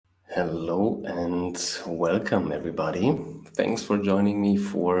Hello and welcome, everybody. Thanks for joining me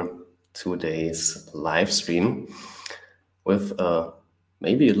for today's live stream with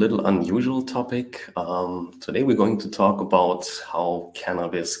maybe a little unusual topic. Today we're going to talk about how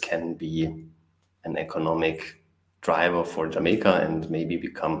cannabis can be an economic driver for Jamaica and maybe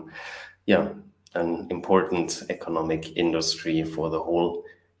become, an important economic industry for the whole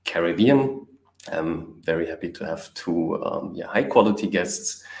Caribbean. I'm very happy to have two high quality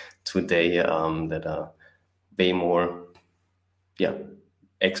guests today that are way more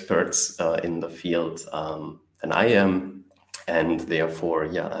experts in the field than I am. And therefore,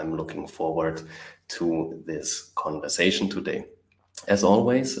 I'm looking forward to this conversation today. As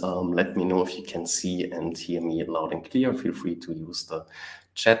always, let me know if you can see and hear me loud and clear. Feel free to use the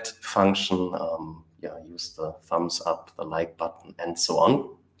chat function, use the thumbs up, the like button, and so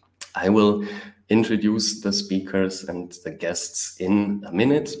on. I will introduce the speakers and the guests in a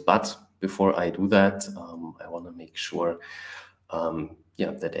minute, but before I do that, I want to make sure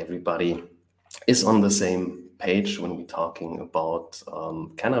that everybody is on the same page when we're talking about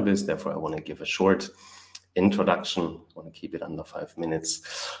cannabis. Therefore, I want to give a short introduction. I want to keep it under 5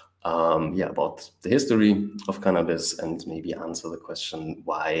 minutes. About the history of cannabis and maybe answer the question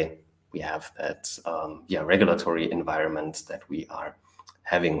why we have that regulatory environment that we are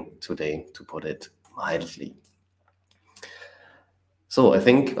having today, to put it mildly. So I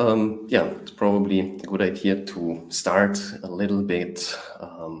think, it's probably a good idea to start a little bit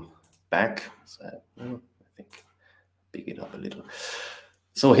back. So I think pick it up a little.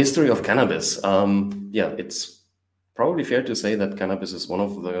 So history of cannabis. It's probably fair to say that cannabis is one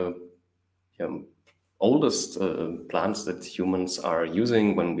of the oldest plants that humans are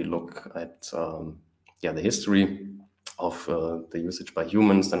using. When we look at the history of the usage by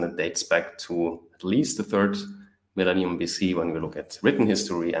humans, then it dates back to at least the 3rd millennium BC when we look at written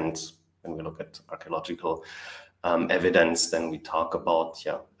history, and when we look at archaeological evidence, then we talk about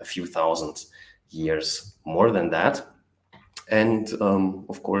a few thousand years more than that. And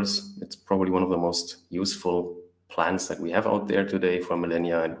of course, it's probably one of the most useful plants that we have out there today. For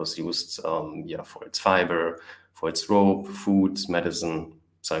millennia, it was used for its fiber, for its rope, food, medicine,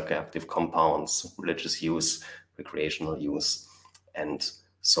 psychoactive compounds, religious use, recreational use, and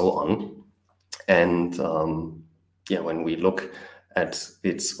so on. And when we look at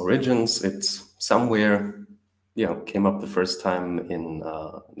its origins, it's somewhere came up the first time in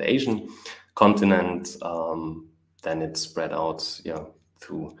the Asian continent. Then it spread out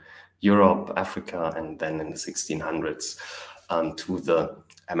through Europe, Africa, and then in the 1600s to the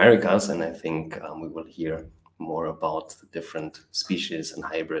Americas. And I think we will hear more about the different species and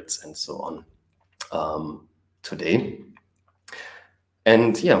hybrids and so on today.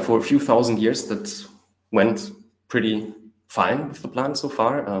 And for a few thousand years, that went pretty fine with the plant so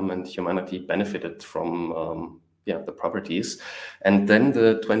far, and humanity benefited from the properties. And then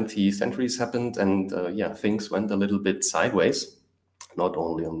the 20th centuries happened, and things went a little bit sideways, not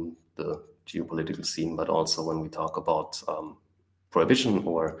only on the geopolitical scene, but also when we talk about prohibition,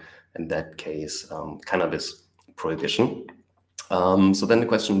 or in that case, cannabis prohibition. So then the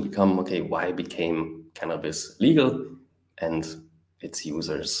question become, okay, why became cannabis legal and its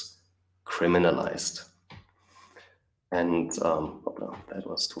users criminalized? And that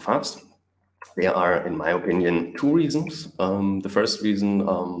was too fast. There are, in my opinion, two reasons. The first reason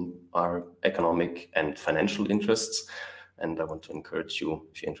are economic and financial interests. And I want to encourage you,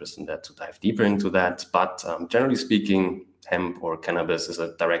 if you're interested in that, to dive deeper into that. But generally speaking, hemp or cannabis is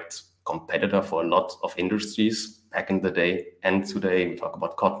a direct competitor for a lot of industries back in the day and today. We talk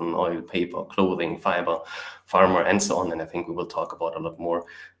about cotton, oil, paper, clothing, fiber, farmer, and so on. And I think we will talk about a lot more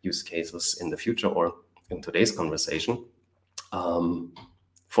use cases in the future or in today's conversation.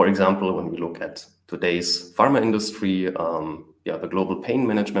 For example, when we look at today's pharma industry, the global pain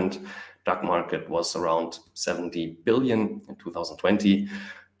management drug market was around 70 billion in 2020.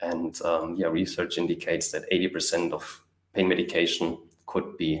 And research indicates that 80% of pain medication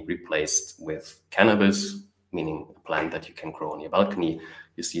could be replaced with cannabis, meaning a plant that you can grow on your balcony.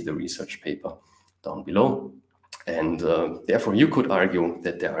 You see the research paper down below. And therefore, you could argue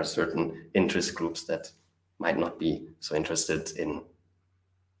that there are certain interest groups that might not be so interested in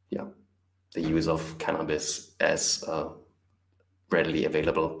the use of cannabis as a readily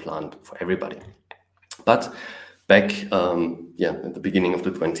available plant for everybody. But back at the beginning of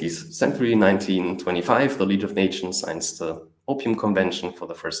the 20th century, 1925, the League of Nations signs the Opium Convention, for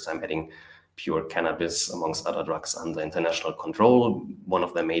the first time adding pure cannabis amongst other drugs under international control. One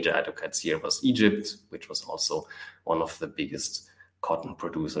of the major advocates here was Egypt, which was also one of the biggest cotton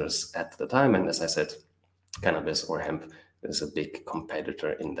producers at the time. And as I said, cannabis or hemp is a big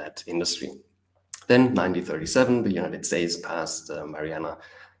competitor in that industry. Then 1937, the United States passed the Marijuana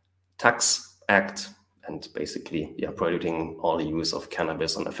Tax Act, and basically prohibiting all use of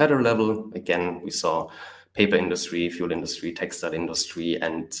cannabis on a federal level. Again, we saw paper industry, fuel industry, textile industry,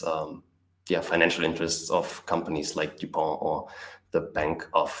 and financial interests of companies like DuPont or the Bank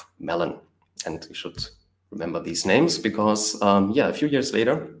of Mellon. And we should remember these names because, a few years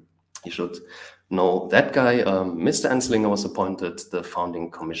later, you should know that guy. Mr. Anslinger was appointed the founding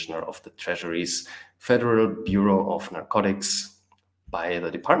commissioner of the Treasury's Federal Bureau of Narcotics by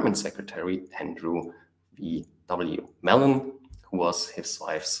the department secretary, Andrew V.W. Mellon, who was his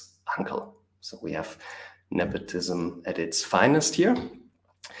wife's uncle. So we have nepotism at its finest here.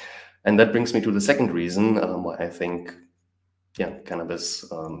 And that brings me to the second reason why I think cannabis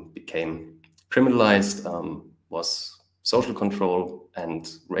became criminalized, was social control and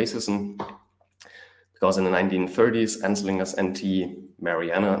racism. Because in the 1930s, Anslinger's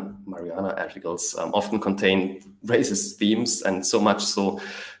anti-marijuana articles often contained racist themes, and so much so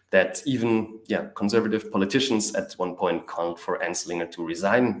that even conservative politicians at one point called for Anslinger to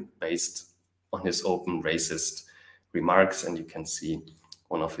resign based on his open racist remarks. And you can see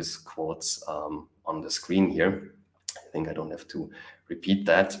one of his quotes on the screen here. I think I don't have to repeat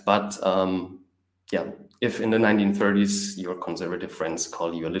that, but if in the 1930s your conservative friends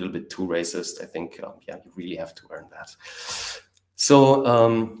call you a little bit too racist, I think you really have to earn that. So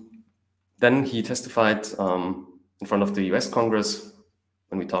then he testified in front of the US Congress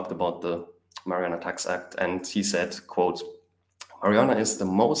when we talked about the Marijuana Tax Act, and he said, quote, "Marijuana is the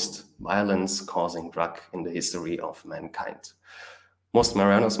most violence-causing drug in the history of mankind. Most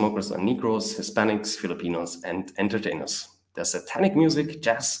marijuana smokers are Negroes, Hispanics, Filipinos, and entertainers. Their satanic music,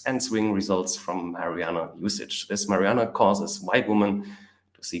 jazz, and swing results from marijuana usage. This marijuana causes white women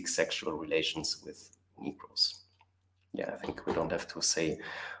to seek sexual relations with Negroes." I think we don't have to say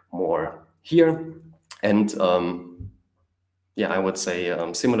more here. And I would say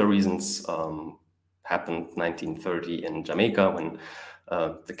similar reasons happened 1930 in Jamaica when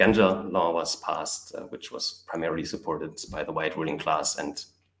the ganja law was passed, which was primarily supported by the white ruling class and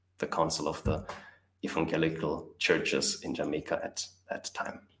the Council of the Evangelical Churches in Jamaica at that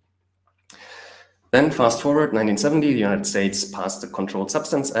time. Then fast forward, 1970, the United States passed the Controlled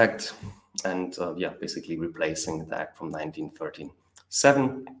Substance Act, and basically replacing the act from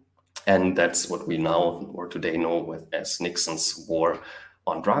 1937. And that's what we now or today know as Nixon's war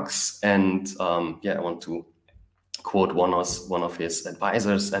on drugs. And I want to quote one of his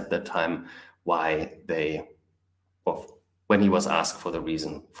advisors at that time, when he was asked for the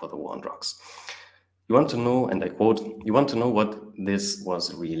reason for the war on drugs. "You want to know," and I quote, "you want to know what this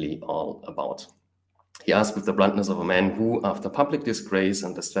was really all about?" He asked with the bluntness of a man who, after public disgrace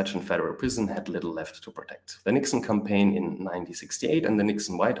and a stretch in federal prison, had little left to protect. The Nixon campaign in 1968 and the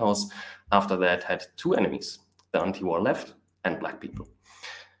Nixon White House after that had two enemies, the anti-war left and black people.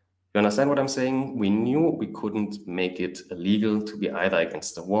 You understand what I'm saying? We knew we couldn't make it illegal to be either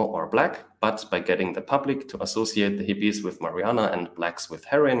against the war or black, but by getting the public to associate the hippies with marijuana and blacks with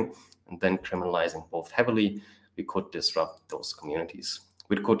heroin, and then criminalizing both heavily, we could disrupt those communities.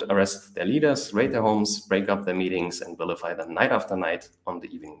 We could arrest their leaders, raid their homes, break up their meetings, and vilify them night after night on the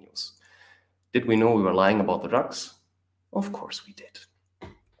evening news. Did we know we were lying about the drugs? Of course we did.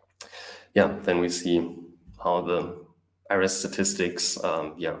 Then we see how the arrest statistics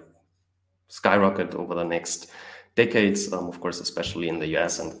skyrocket over the next decades, of course, especially in the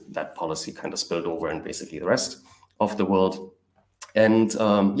US, and that policy kind of spilled over in basically the rest of the world. And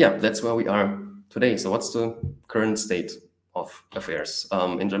that's where we are today. So what's the current state of affairs?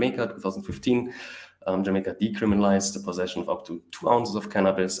 In Jamaica, 2015, Jamaica decriminalized the possession of up to 2 ounces of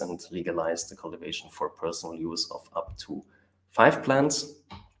cannabis and legalized the cultivation for personal use of up to 5 plants.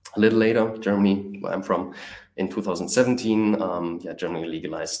 A little later, Germany, where I'm from, in 2017, Germany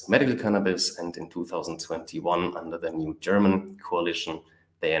legalized medical cannabis, and in 2021, under the new German coalition,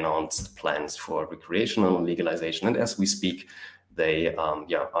 they announced plans for recreational legalization. And as we speak, they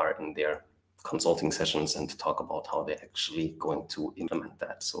are in their consulting sessions and talk about how they're actually going to implement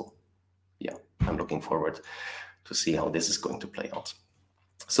that. So I'm looking forward to see how this is going to play out.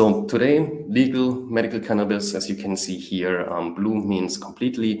 So today, legal medical cannabis, as you can see here, blue means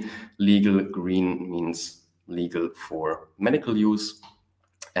completely legal, green means legal for medical use,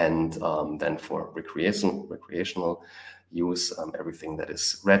 and then for recreational use, everything that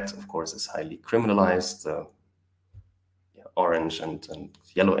is red, of course, is highly criminalized. Orange and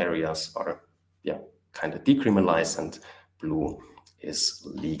yellow areas are kind of decriminalized, and blue is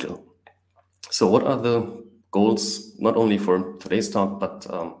legal. So what are the goals, not only for today's talk, but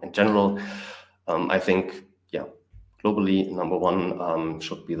in general? I think globally, number one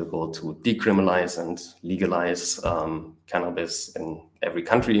should be the goal to decriminalize and legalize cannabis in every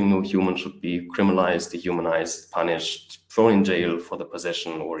country. No human should be criminalized, dehumanized, punished, thrown in jail for the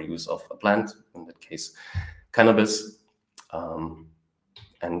possession or use of a plant, in that case, cannabis.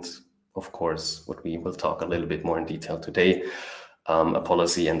 And of course, what we will talk a little bit more in detail today, a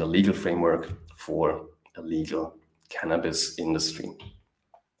policy and a legal framework for a legal cannabis industry.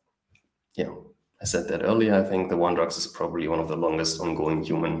 Yeah, I said that earlier. I think the war on drugs is probably one of the longest ongoing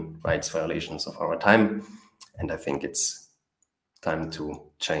human rights violations of our time. And I think it's time to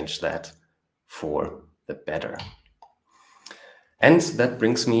change that for the better. And that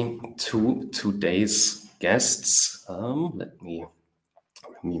brings me to today's guests. Let me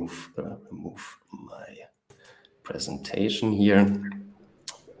remove my presentation here.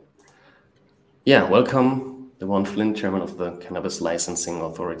 Yeah, welcome, Devon Flynn, Chairman of the Cannabis Licensing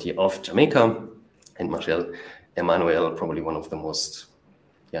Authority of Jamaica, and Marcel Emmanuel, probably one of the most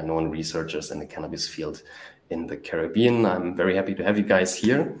known researchers in the cannabis field in the Caribbean. I'm very happy to have you guys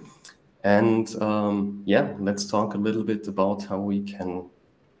here. And let's talk a little bit about how we can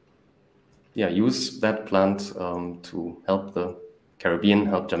use that plant to help the Caribbean,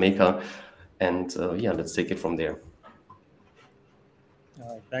 help Jamaica. And let's take it from there.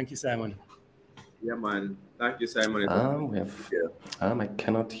 Thank you, Simon. Yeah, man. Thank you, Simon. I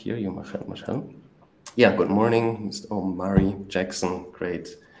cannot hear you, Marcel. Yeah, good morning, Mr. Omari Jackson.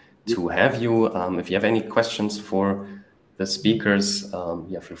 Great to have you. If you have any questions for the speakers,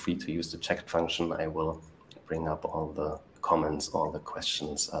 feel free to use the chat function. I will bring up all the comments, all the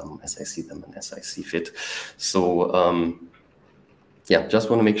questions as I see them and as I see fit. So, just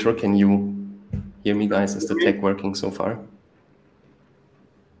want to make sure, can you hear me, guys? Is the tech working so far?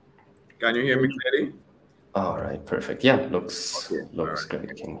 Can you hear me clearly? All right, perfect. Yeah, looks right.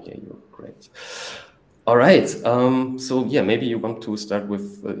 great. Can hear you. Great. All right. So maybe you want to start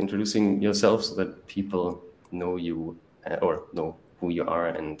with introducing yourself so that people know you or know who you are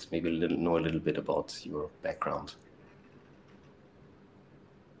and maybe know a little bit about your background.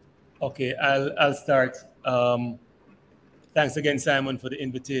 Okay, I'll start. Thanks again, Simon, for the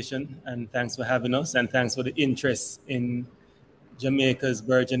invitation, and thanks for having us, and thanks for the interest in Jamaica's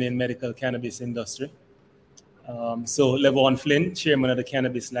burgeoning medical cannabis industry. So, Levon Flynn, Chairman of the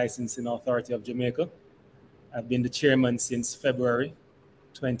Cannabis Licensing Authority of Jamaica. I've been the chairman since February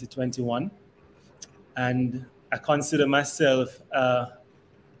 2021, and I consider myself a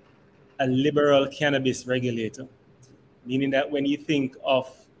liberal cannabis regulator, meaning that when you think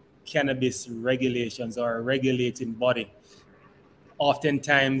of cannabis regulations or a regulating body,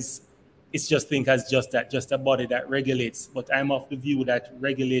 oftentimes it's just a body that regulates. But I'm of the view that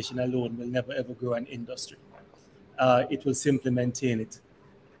regulation alone will never ever grow an industry. It will simply maintain it.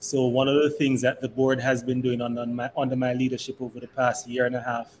 So one of the things that the board has been doing under my leadership over the past year and a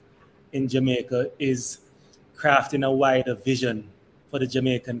half in Jamaica is crafting a wider vision for the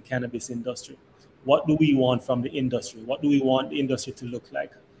Jamaican cannabis industry. What do we want from the industry? What do we want the industry to look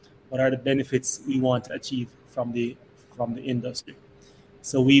like? What are the benefits we want to achieve from the industry?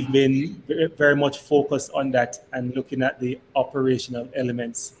 So we've been very much focused on that and looking at the operational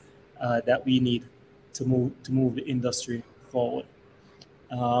elements that we need to move the industry forward.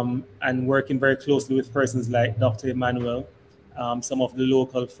 And working very closely with persons like Dr. Emmanuel, some of the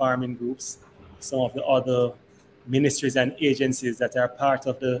local farming groups, some of the other ministries and agencies that are part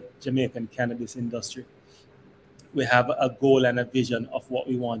of the Jamaican cannabis industry. We have a goal and a vision of what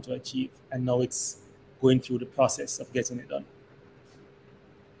we want to achieve, and now it's going through the process of getting it done.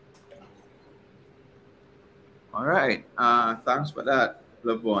 All right. Thanks for that,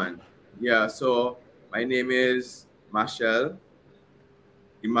 Levon. Yeah, so my name is Marcel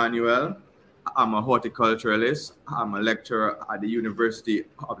Emmanuel. I'm a horticulturalist. I'm a lecturer at the University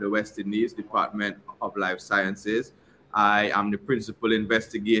of the West Indies, Department of Life Sciences. I am the principal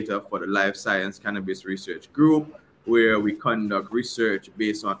investigator for the Life Science Cannabis Research Group, where we conduct research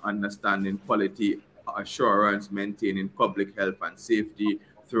based on understanding quality assurance, maintaining public health and safety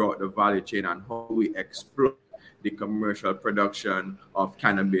throughout the value chain, and how we exploit the commercial production of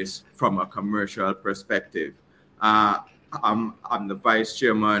cannabis from a commercial perspective. I'm the vice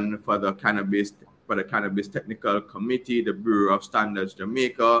chairman for the Cannabis Technical Committee, the Bureau of Standards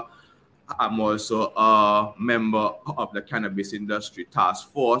Jamaica. I'm also a member of the Cannabis Industry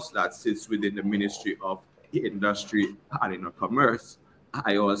Task Force that sits within the Ministry of Industry and Commerce.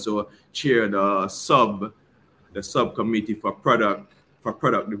 I also chair the subcommittee for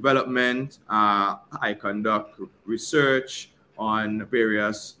product development. I conduct research on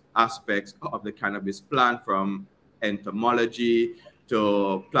various aspects of the cannabis plant, from entomology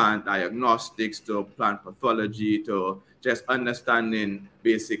to plant diagnostics, to plant pathology, to just understanding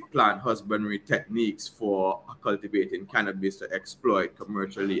basic plant husbandry techniques for cultivating cannabis to exploit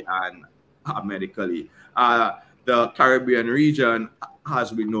commercially and medically. The Caribbean region,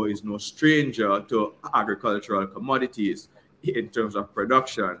 as we know, is no stranger to agricultural commodities in terms of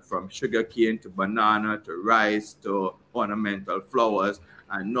production, from sugarcane to banana to rice to ornamental flowers.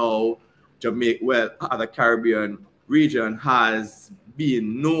 And now Jamaica, well, the Caribbean region has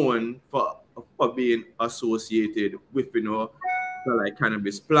been known for being associated with, the like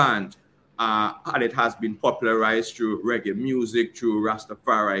cannabis plant. And it has been popularized through reggae music, through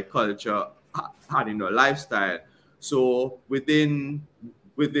Rastafari culture, and lifestyle. So within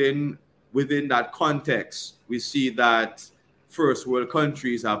that context, we see that first world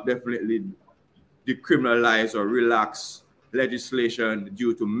countries have definitely decriminalized or relaxed legislation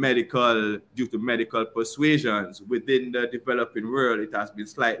due to medical persuasions. Within the developing world, it has been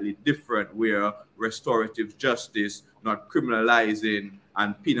slightly different, where restorative justice, not criminalizing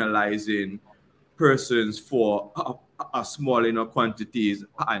and penalizing persons for a small quantities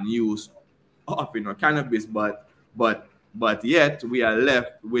and use of cannabis, but yet we are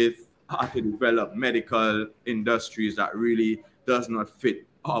left with to develop medical industries that really does not fit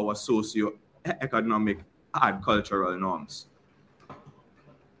our socio-economic and cultural norms.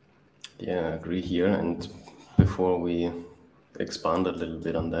 Yeah, I agree here. And before we expand a little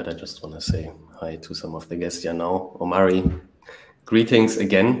bit on that, I just want to say hi to some of the guests here now. Omari, greetings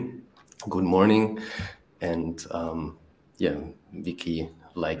again. Good morning. And yeah, Vicky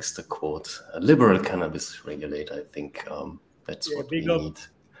likes the quote, a liberal cannabis regulator. I think that's what we need.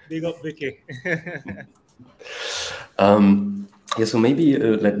 Big up, Vicky. Yeah, so maybe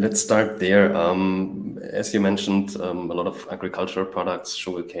let's start there. As you mentioned, a lot of agricultural products,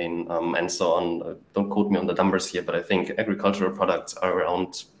 sugarcane, and so on. Don't quote me on the numbers here, but I think agricultural products are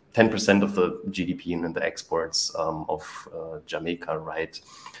around 10% of the GDP and the exports of Jamaica right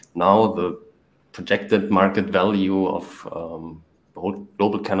now. The projected market value of the whole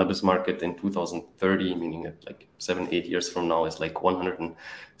global cannabis market in 2030, meaning like 7-8 years from now, is like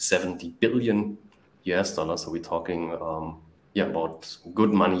 $170 billion. So we're talking about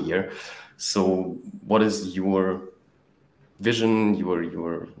good money here. So what is your vision,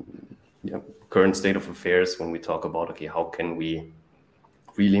 your current state of affairs when we talk about, okay, how can we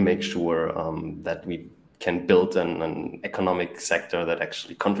really make sure that we can build an economic sector that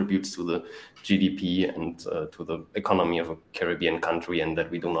actually contributes to the GDP and to the economy of a Caribbean country, and that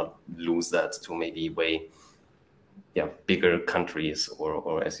we do not lose that to maybe bigger countries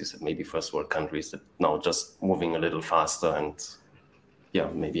or as you said, maybe first world countries that now just moving a little faster and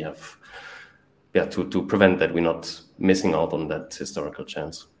maybe have to prevent that we're not missing out on that historical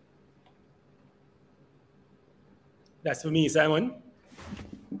chance. That's for me, Simon.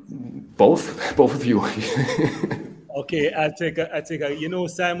 Both of you. Okay, I'll take a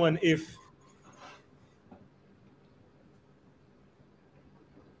Simon, if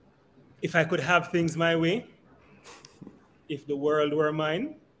I could have things my way, if the world were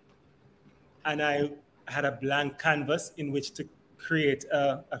mine, and I had a blank canvas in which to create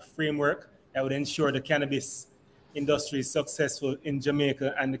a framework that would ensure the cannabis industry is successful in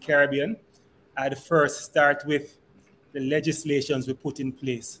Jamaica and the Caribbean, I'd first start with the legislations we put in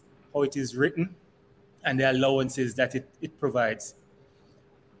place, how it is written, and the allowances that it provides.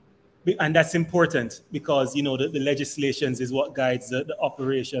 And that's important because, the legislations is what guides the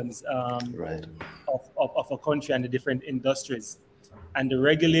operations right. of a country and the different industries. And the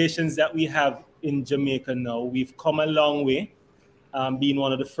regulations that we have in Jamaica now, we've come a long way, being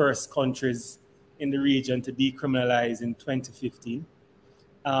one of the first countries in the region to decriminalize in 2015.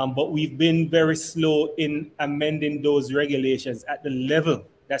 But we've been very slow in amending those regulations at the level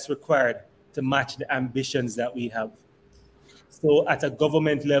that's required to match the ambitions that we have. So at a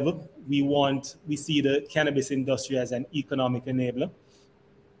government level, we see the cannabis industry as an economic enabler.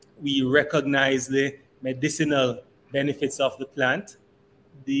 We recognize the medicinal benefits of the plant.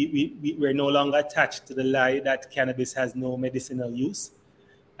 We're no longer attached to the lie that cannabis has no medicinal use.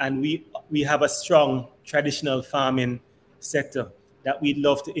 And we have a strong traditional farming sector that we'd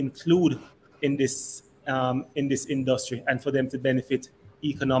love to include in this industry and for them to benefit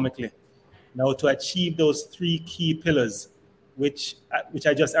economically. Now, to achieve those three key pillars, which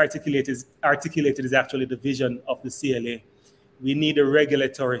I just articulated is actually the vision of the CLA. We need a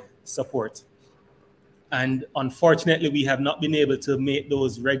regulatory support. And unfortunately, we have not been able to make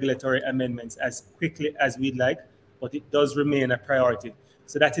those regulatory amendments as quickly as we'd like, but it does remain a priority.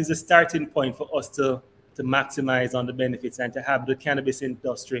 So that is a starting point for us to maximize on the benefits and to have the cannabis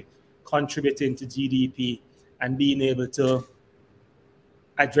industry contributing to GDP and being able to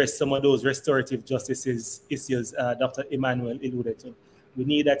address some of those restorative justice issues Dr. Emmanuel alluded to. We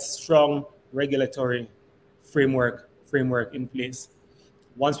need that strong regulatory framework in place.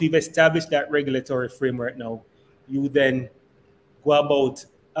 Once we've established that regulatory framework now, you then go about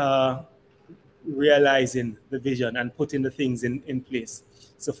realizing the vision and putting the things in place.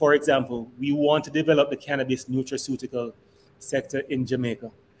 So for example, we want to develop the cannabis nutraceutical sector in Jamaica.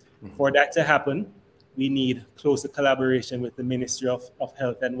 Mm-hmm. For that to happen, we need closer collaboration with the Ministry of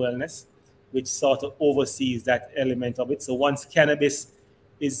Health and Wellness, which sort of oversees that element of it. So once cannabis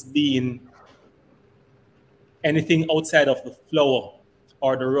is being anything outside of the flower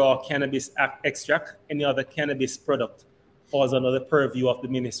or the raw cannabis extract, any other cannabis product falls under the purview of the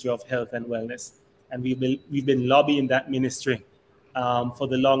Ministry of Health and Wellness. And we've been lobbying that ministry for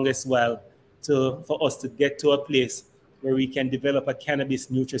the longest while for us to get to a place where we can develop a cannabis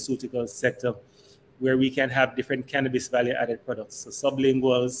nutraceutical sector, where we can have different cannabis value-added products. So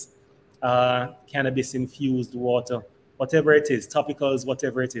sublinguals, cannabis-infused water, whatever it is, topicals,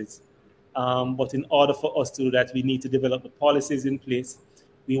 whatever it is. But in order for us to do that, we need to develop the policies in place.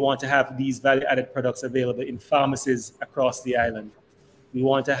 We want to have these value-added products available in pharmacies across the island. We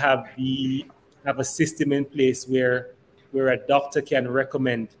want to have a system in place where a doctor can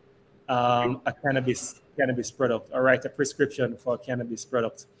recommend a cannabis product or write a prescription for a cannabis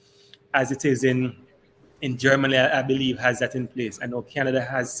product, as it is in Germany, I believe, has that in place. I know Canada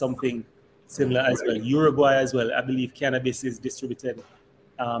has something similar as well. Uruguay as well. I believe cannabis is distributed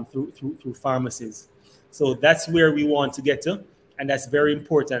through pharmacies. So that's where we want to get to. And that's very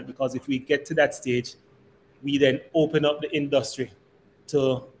important, because if we get to that stage, we then open up the industry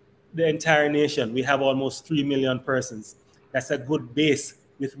to the entire nation. We have almost 3 million persons. That's a good base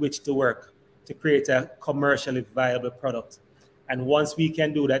with which to work to create a commercially viable product. And once we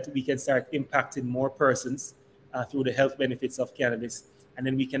can do that, we can start impacting more persons through the health benefits of cannabis. And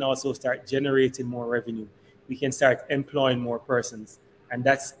then we can also start generating more revenue. We can start employing more persons. And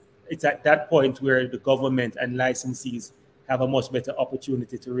it's at that point where the government and licensees have a much better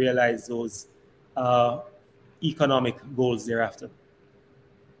opportunity to realize those economic goals thereafter.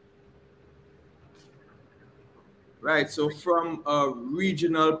 Right. So from a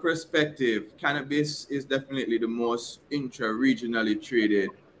regional perspective, cannabis is definitely the most intra-regionally traded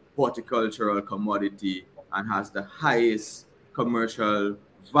horticultural commodity and has the highest commercial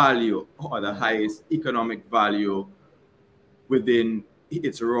value or the highest economic value within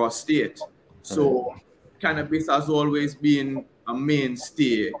its raw state. So cannabis has always been a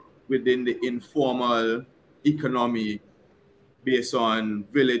mainstay within the informal economy based on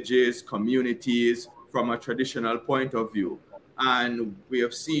villages, communities, from a traditional point of view. And we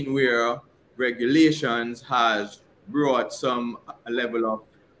have seen where regulations has brought some level of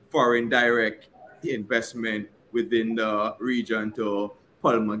foreign direct investment within the region to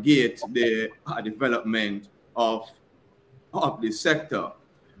promulgate the development of the sector.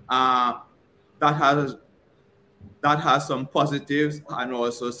 That has some positives and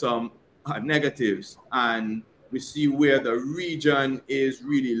also some negatives. And we see where the region is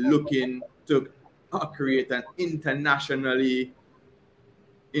really looking to create an internationally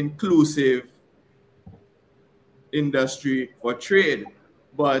inclusive industry for trade.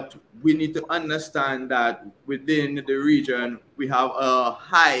 But we need to understand that within the region, we have a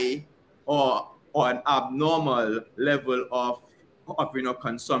high or an abnormal level of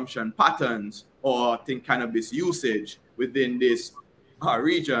consumption patterns or cannabis usage within this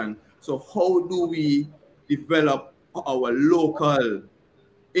region. So how do we develop our local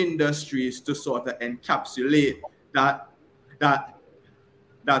industries to sort of encapsulate that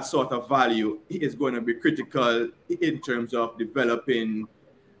sort of value is going to be critical in terms of developing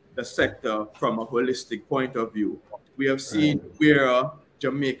the sector from a holistic point of view. We have seen where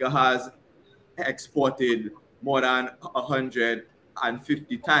Jamaica has exported more than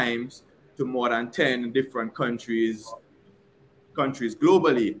 150 times to more than 10 different countries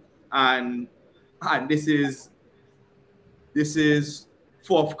globally, and this is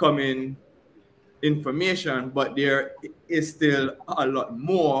forthcoming information, but there is still a lot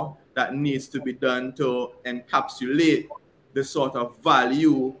more that needs to be done to encapsulate the sort of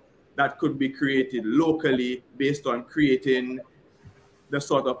value that could be created locally based on creating the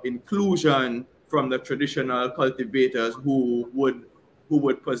sort of inclusion from the traditional cultivators who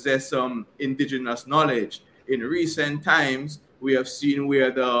would possess some indigenous knowledge. In recent times, we have seen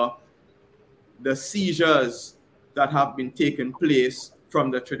where the seizures that have been taking place from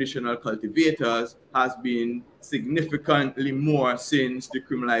the traditional cultivators has been significantly more since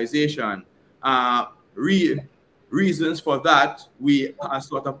decriminalization. Reasons for that we are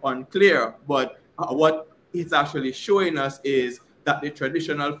sort of unclear, but what it's actually showing us is that the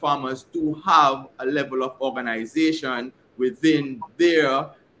traditional farmers do have a level of organization within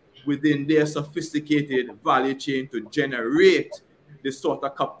their sophisticated value chain to generate the sort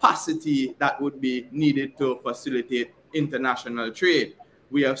of capacity that would be needed to facilitate international trade.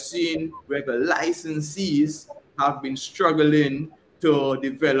 We have seen where the licensees have been struggling to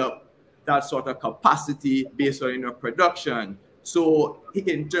develop that sort of capacity based on production. So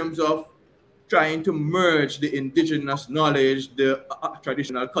in terms of trying to merge the indigenous knowledge, the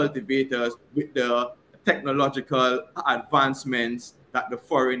traditional cultivators with the technological advancements that the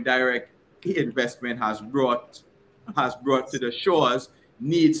foreign direct investment has brought to the shores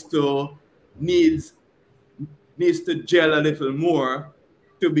needs to gel a little more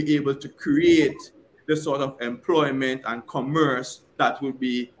to be able to create the sort of employment and commerce that would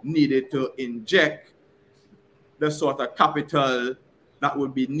be needed to inject the sort of capital that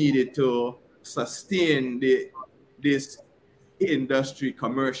would be needed to sustain this industry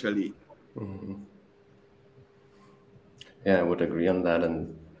commercially. Mm-hmm. Yeah, I would agree on that,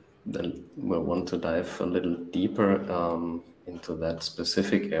 and then we'll want to dive a little deeper into that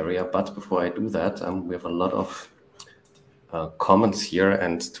specific area. But before I do that, we have a lot of comments here,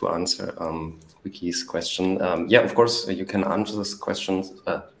 and to answer Vicky's question, yeah, of course, you can answer these questions,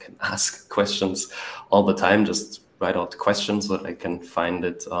 can ask questions all the time. Just write out questions so that I can find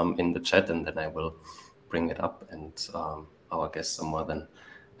it in the chat, and then I will bring it up, and our guests are more than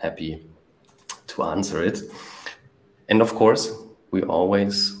happy to answer it. And of course, we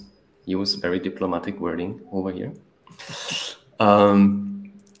always use very diplomatic wording over here.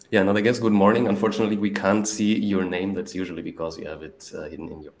 Yeah, another guest, good morning. Unfortunately, we can't see your name. That's usually because you have it hidden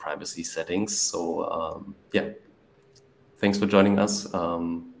in your privacy settings. So yeah, thanks for joining us.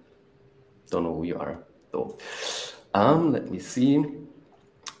 Don't know who you are, though. Let me see.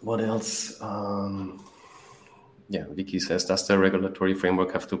 What else? Yeah, Vicky says, does the regulatory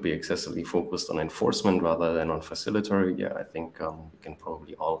framework have to be excessively focused on enforcement rather than on facilitatory? Yeah, I think we can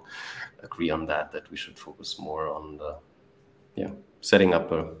probably all agree on that we should focus more on the, setting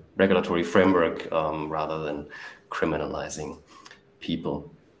up a regulatory framework rather than criminalizing people.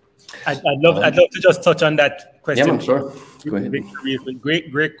 I'd love to just touch on that question. Yeah, sure. Go ahead.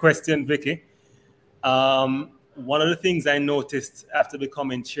 Great question, Vicky. One of the things I noticed after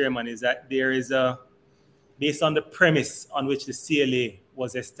becoming chairman is that there is based on the premise on which the CLA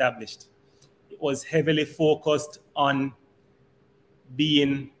was established, it was heavily focused on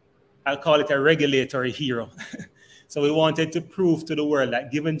being, I'll call it a regulatory hero. So we wanted to prove to the world that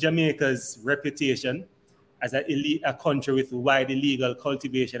given Jamaica's reputation as a country with wide illegal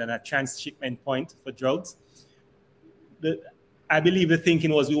cultivation and a transshipment point for drugs, I believe the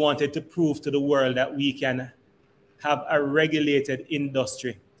thinking was we wanted to prove to the world that we can have a regulated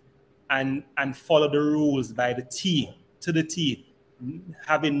industry and follow the rules by the T to the T,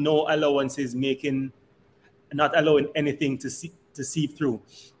 having no allowances, not allowing anything to seep through.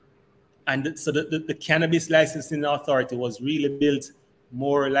 And so the Cannabis Licensing Authority was really built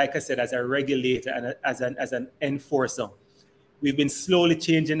more, like I said, as a regulator and as an enforcer. We've been slowly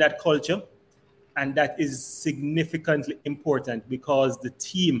changing that culture, and that is significantly important because the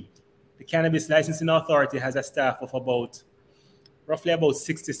Cannabis Licensing Authority has a staff of roughly about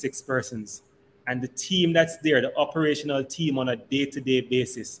 66 persons. And the team that's there, the operational team on a day-to-day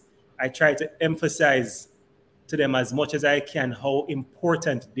basis, I try to emphasize to them as much as I can how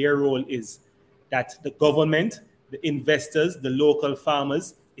important their role is, that the government, the investors, the local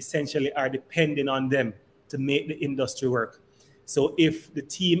farmers essentially are depending on them to make the industry work. So if the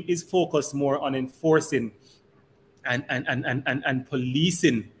team is focused more on enforcing and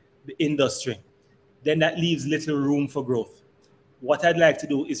policing the industry, then that leaves little room for growth. What I'd like to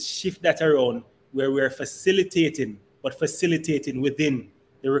do is shift that around where we're facilitating, but facilitating within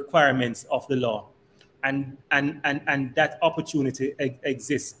the requirements of the law. And that opportunity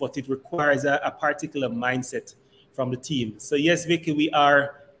exists, but it requires a particular mindset from the team. So yes, Vicky, we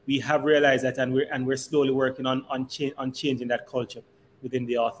have realized that, and we're slowly working on changing that culture within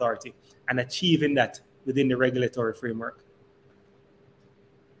the authority and achieving that within the regulatory framework.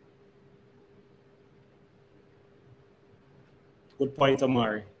 Good point,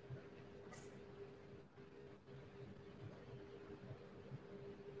 Omari.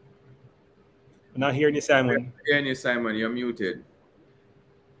 I'm not hearing you, Simon. I'm hearing you, Simon. You're muted.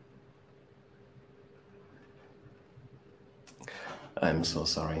 I'm so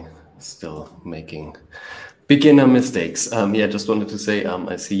sorry. Still making beginner mistakes. Yeah, just wanted to say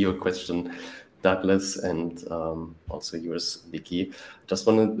I see your question, Douglas, and also yours, Vicky. Just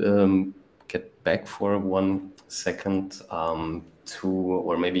wanted to get back for 1 second to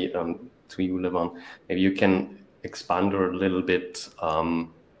you, Levon. Maybe you can expand a little bit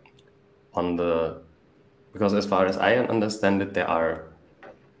on because as far as I understand it, there are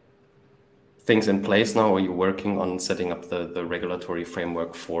things in place now. Are you working on setting up the regulatory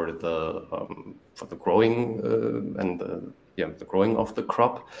framework for the growing and the growing of the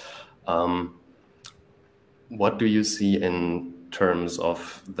crop? What do you see in terms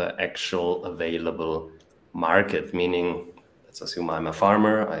of the actual available market? Meaning, let's assume I'm a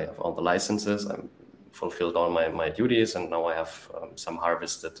farmer, I have all the licenses, I'm fulfilled all my duties, and now I have some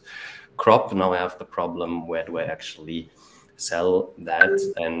harvested crop. Now I have the problem, where do I actually sell that?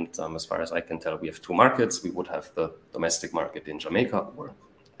 And as far as I can tell, we have two markets. We would have the domestic market in Jamaica, or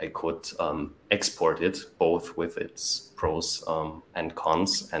I could export it, both with its pros and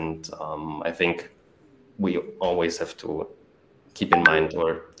cons. And I think we always have to keep in mind,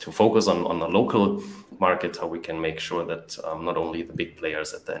 or to focus on the local market, how we can make sure that not only the big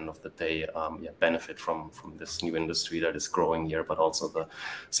players at the end of the day benefit from this new industry that is growing here, but also the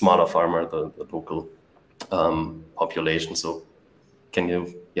smaller farmer, the local population. So can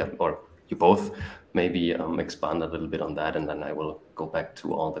you, or you both maybe expand a little bit on that, and then I will go back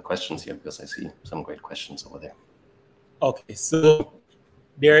to all the questions here, because I see some great questions over there. Okay, so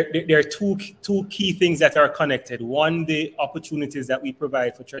there are two key things that are connected. One, the opportunities that we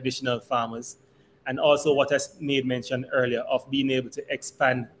provide for traditional farmers, and also what I made mention earlier of being able to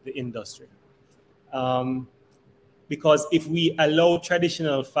expand the industry. Because if we allow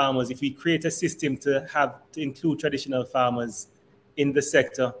traditional farmers, if we create a system to include traditional farmers in the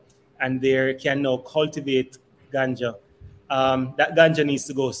sector, and they can now cultivate ganja, that ganja needs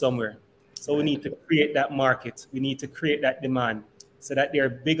to go somewhere. So we need to create that market. We need to create that demand, so that there are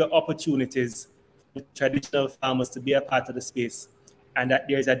bigger opportunities for traditional farmers to be a part of the space, and that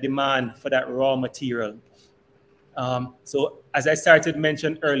there's a demand for that raw material. So as I started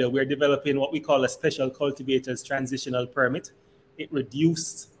mentioned earlier, we're developing what we call a special cultivators transitional permit. It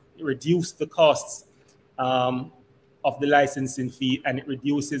reduced the costs of the licensing fee, and it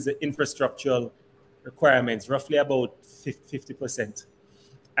reduces the infrastructural requirements, roughly about 50%.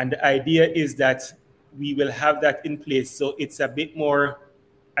 And the idea is that we will have that in place, so it's a bit more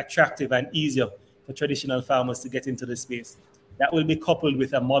attractive and easier for traditional farmers to get into the space. That will be coupled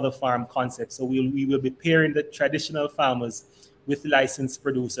with a mother farm concept. So we will be pairing the traditional farmers with licensed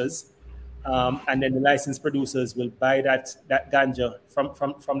producers, and then the licensed producers will buy that ganja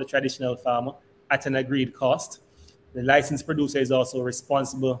from the traditional farmer at an agreed cost. The licensed producer is also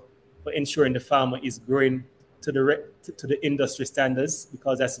responsible for ensuring the farmer is growing to the industry standards,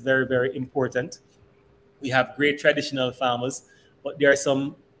 because that's very, very important. We have great traditional farmers, but there are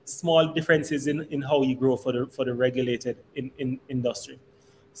some small differences in how you grow for the regulated industry.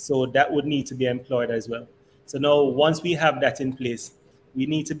 So that would need to be employed as well. So now, once we have that in place, we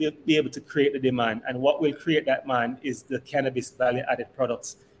need to be able to create the demand. And what will create that demand is the cannabis value-added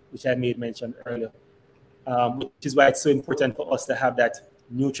products, which I made mention earlier, which is why it's so important for us to have that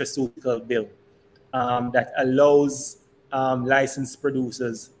nutraceutical bill that allows licensed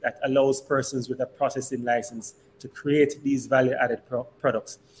producers, that allows persons with a processing license to create these value-added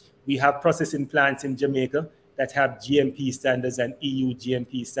products. We have processing plants in Jamaica that have GMP standards and EU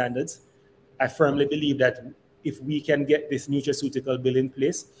GMP standards. I firmly believe that if we can get this nutraceutical bill in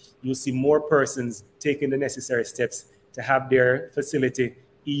place, you'll see more persons taking the necessary steps to have their facility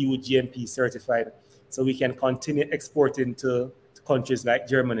EU GMP certified, so we can continue exporting to countries like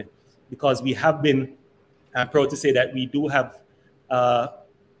Germany. Because we have been, I'm proud to say that we do have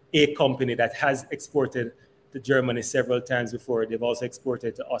a company that has exported to Germany several times before. They've also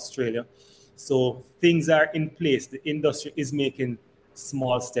exported to Australia. So things are in place. The industry is making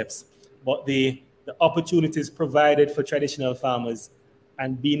small steps, but the opportunities provided for traditional farmers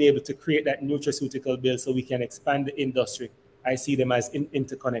and being able to create that nutraceutical bill so we can expand the industry, I see them as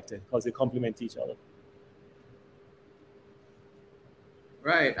interconnected, because they complement each other.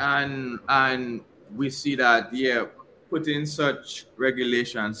 Right, and we see that, putting such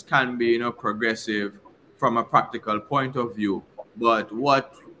regulations can be, progressive from a practical point of view. But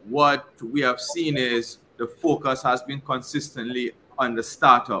what we have seen is the focus has been consistently on the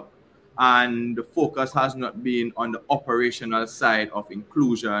startup, and the focus has not been on the operational side of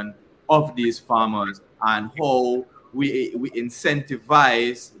inclusion of these farmers, and how we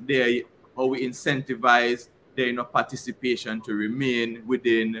incentivize their participation to remain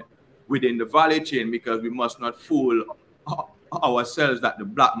within the value chain, because we must not fool ourselves that the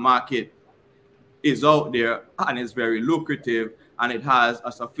black market is out there and is very lucrative, and it has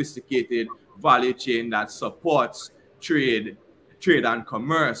a sophisticated value chain that supports trade and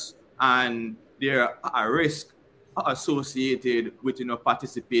commerce, and there are risks associated with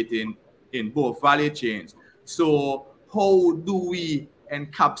participating in both value chains. So how do we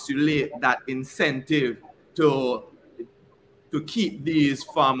encapsulate that incentive to keep these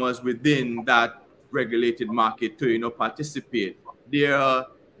farmers within that regulated market to participate?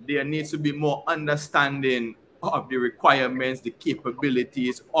 There needs to be more understanding of the requirements, the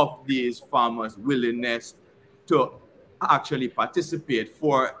capabilities of these farmers' willingness to actually participate.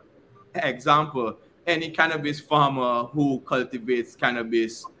 For example, any cannabis farmer who cultivates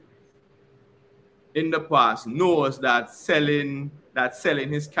cannabis in the past knows that selling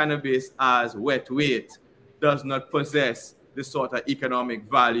his cannabis as wet weight does not possess the sort of economic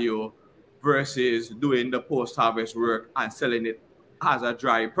value versus doing the post-harvest work and selling it as a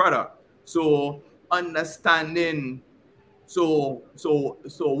dry product. So understanding, so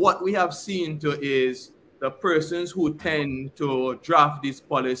what we have seen to is the persons who tend to draft these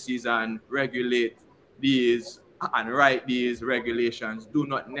policies and regulate these and write these regulations do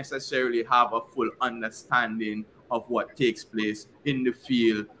not necessarily have a full understanding of what takes place in the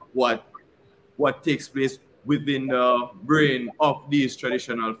field, what takes place within the brain of these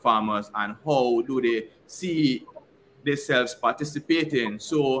traditional farmers, and how do they see themselves participating.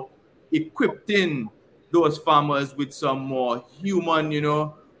 So equipping those farmers with some more human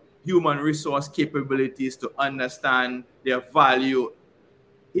resource capabilities to understand their value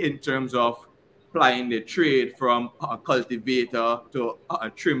in terms of applying the trade from a cultivator to a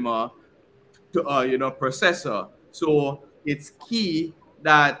trimmer to a processor. So it's key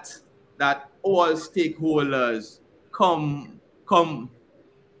that all stakeholders come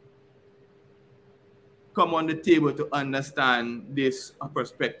on the table to understand this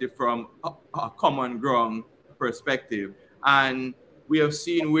perspective from a common ground perspective. And we have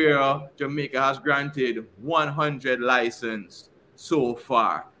seen where Jamaica has granted 100 licenses so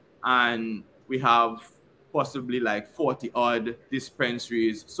far, and we have possibly like 40 odd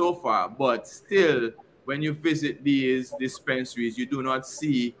dispensaries so far. But still, when you visit these dispensaries, you do not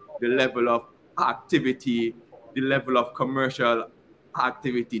see the level of activity, the level of commercial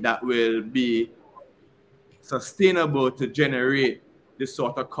activity that will be sustainable to generate this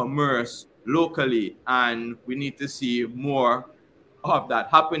sort of commerce locally. And we need to see more of that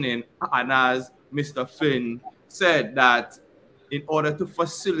happening. And as Mr. Flynn said, that in order to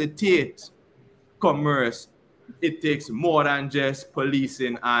facilitate commerce, it takes more than just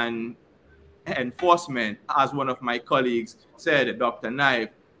policing and enforcement. As one of my colleagues said, Dr. Knife,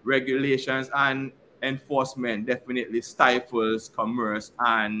 regulations and enforcement definitely stifles commerce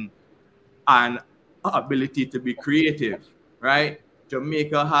and ability to be creative, right?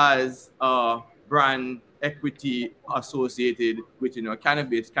 Jamaica has brand equity associated with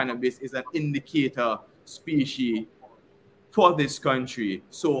cannabis. Cannabis is an indicator species for this country.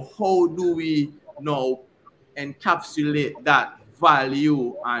 So how do we now encapsulate that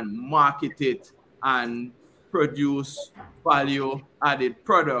value and market it and produce value added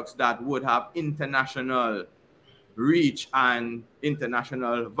products that would have international reach and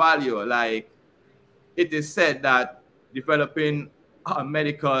international value? Like, it is said that developing a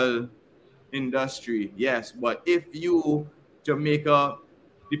medical industry, yes, but if Jamaica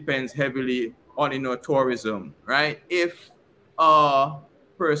depends heavily on tourism, right? If a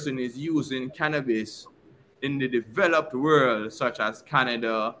person is using cannabis in the developed world, such as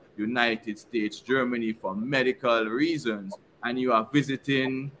Canada, United States, Germany, for medical reasons, and you are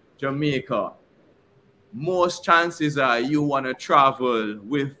visiting Jamaica, most chances are you want to travel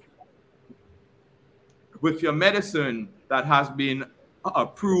with your medicine that has been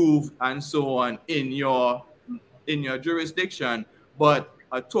approved and so on in your jurisdiction. But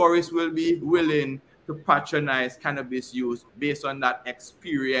a tourist will be willing to patronize cannabis use based on that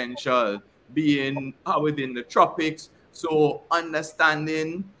experiential being within the tropics. So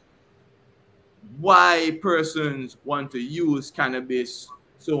understanding why persons want to use cannabis,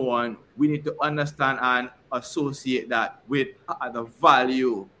 so on, we need to understand and associate that with the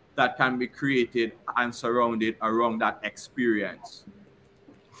value that can be created and surrounded around that experience.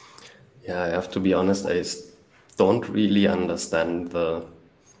 Yeah, I have to be honest, I don't really understand the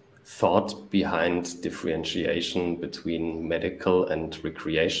thought behind differentiation between medical and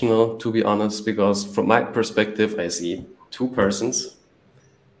recreational, to be honest, because from my perspective, I see two persons,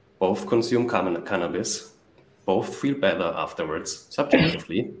 both consume cannabis, both feel better afterwards,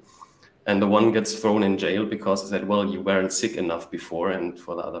 subjectively, and the one gets thrown in jail because he said, well, you weren't sick enough before, and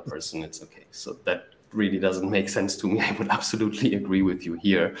for the other person, it's okay. So that really doesn't make sense to me. I would absolutely agree with you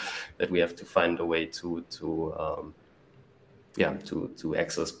here that we have to find a way to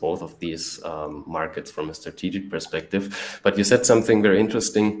access both of these markets from a strategic perspective. But you said something very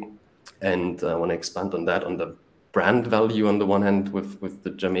interesting, and I want to expand on that, on the brand value on the one hand with the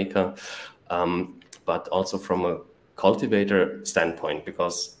Jamaica, but but also from a cultivator standpoint,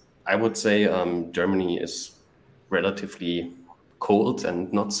 because I would say Germany is relatively cold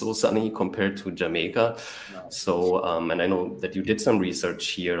and not so sunny compared to Jamaica. No. So, and I know that you did some research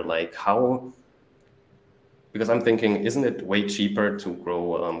here, like how, because I'm thinking, isn't it way cheaper to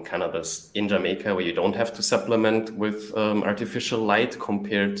grow cannabis in Jamaica where you don't have to supplement with artificial light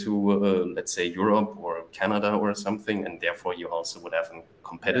compared to, let's say, Europe or Canada or something, and therefore you also would have a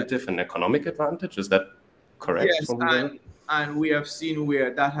competitive and economic advantage? Is that correct? Yes, and we have seen where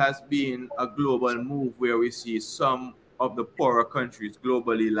that has been a global move, where we see some of the poorer countries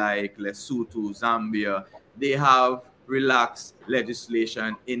globally, like Lesotho, Zambia, they have relaxed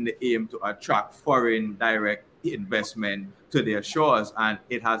legislation in the aim to attract foreign direct investment to their shores, and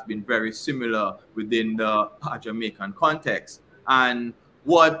it has been very similar within the Jamaican context. And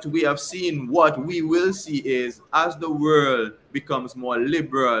what we have seen, what we will see is, as the world becomes more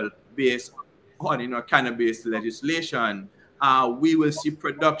liberal based on cannabis legislation, we will see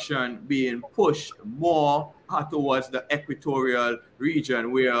production being pushed more towards the equatorial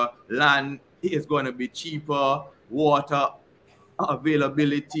region, where land is going to be cheaper, water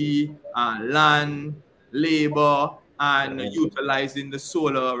availability, land, labor, and utilizing the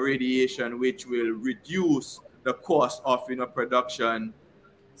solar radiation, which will reduce the cost of production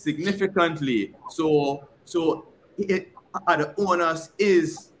significantly. So the onus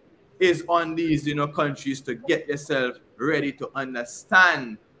is on these countries to get themselves ready to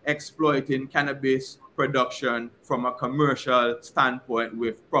understand exploiting cannabis production from a commercial standpoint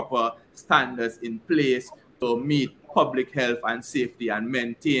with proper standards in place to meet public health and safety and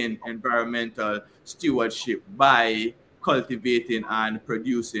maintain environmental stewardship by cultivating and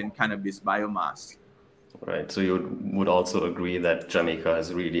producing cannabis biomass. Right. So you would also agree that Jamaica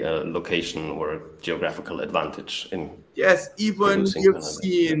has really a location or geographical advantage in. Yes, even you've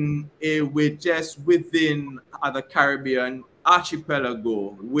seen with just within the Caribbean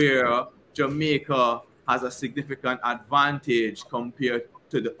archipelago, where Jamaica has a significant advantage compared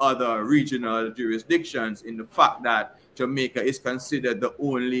to the other regional jurisdictions, in the fact that Jamaica is considered the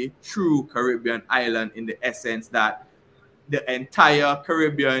only true Caribbean island, in the essence that the entire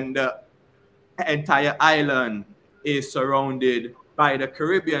Caribbean, the entire island is surrounded by the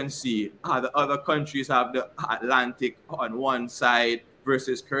Caribbean Sea. The other countries have the Atlantic on one side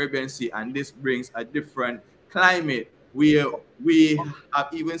versus Caribbean Sea, and this brings a different climate. We have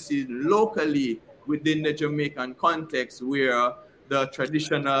even seen locally within the Jamaican context where the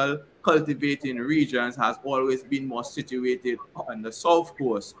traditional cultivating regions has always been more situated on the south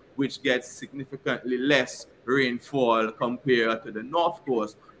coast, which gets significantly less rainfall compared to the north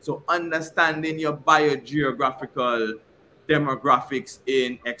coast. So understanding your biogeographical demographics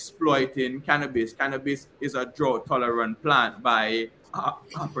in exploiting cannabis. Cannabis is a drought-tolerant plant by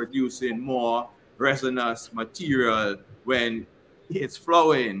producing more resinous material when it's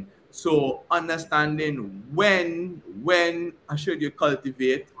flowering. So understanding when should you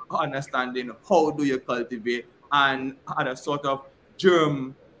cultivate, understanding how do you cultivate, and the sort of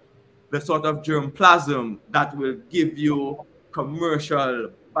germplasm that will give you commercial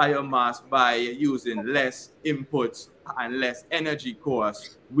biomass by using less inputs and less energy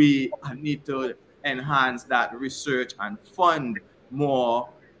costs. We need to enhance that research and fund more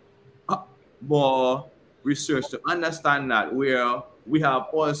research to understand that. Where we have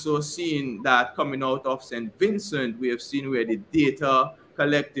also seen that coming out of St. Vincent, we have seen where the data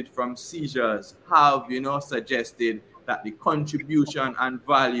collected from seizures have suggested that the contribution and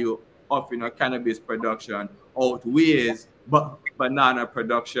value of cannabis production outweighs banana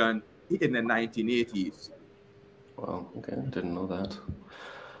production in the 1980s. Wow, okay, I didn't know that.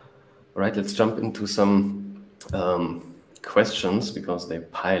 All right, let's jump into some questions, because they're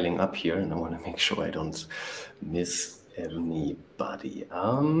piling up here and I want to make sure I don't miss anybody.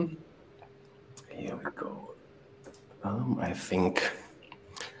 Here we go.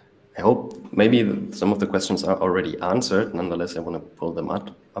 I hope maybe some of the questions are already answered. Nonetheless, I want to pull them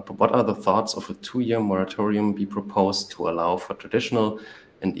up. What are the thoughts of a 2-year moratorium be proposed to allow for traditional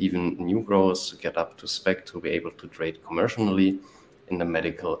and even new growers to get up to spec to be able to trade commercially in the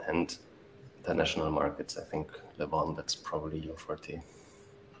medical and international markets? I think, Levon, that's probably your forte.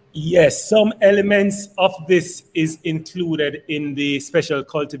 Yes, some elements of this is included in the special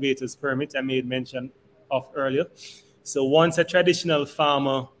cultivators permit I made mention of earlier. So once a traditional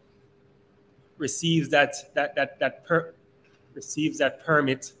farmer receives that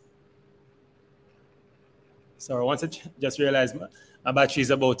permit. Sorry, once I just realized my battery is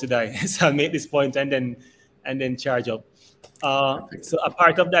about to die, so I'll make this point and then charge up. So a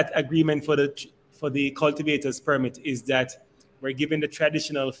part of that agreement for the cultivators permit is that we're giving the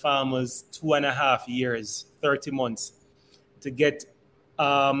traditional farmers 2.5 years, 30 months to get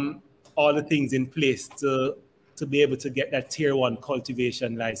all the things in place to be able to get that tier 1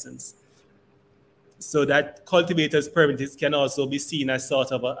 cultivation license. So that cultivators permits can also be seen as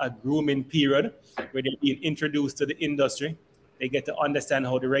sort of a grooming period where they're being introduced to the industry. They get to understand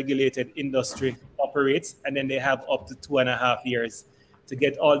how the regulated industry operates, and then they have up to 2.5 years to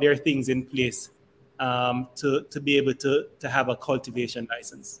get all their things in place to be able to have a cultivation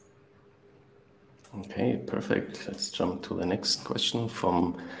license. Okay, perfect. Let's jump to the next question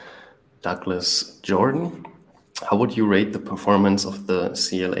from Douglas Jordan. How would you rate the performance of the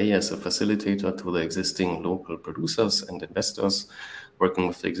CLA as a facilitator to the existing local producers and investors working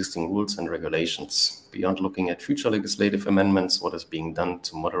with the existing rules and regulations? Beyond looking at future legislative amendments, what is being done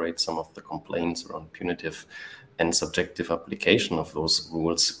to moderate some of the complaints around punitive and subjective application of those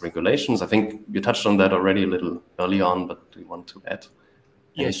rules, regulations? I think you touched on that already a little early on, but do you want to add?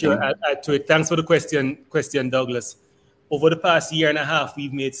 Yeah, sure. Add to it. Thanks for the question, Douglas. Over the past 1.5 years,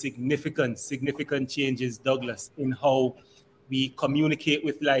 we've made significant changes, Douglas, in how we communicate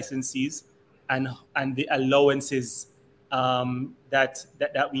with licensees and the allowances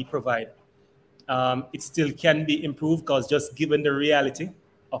that we provide. It still can be improved because just given the reality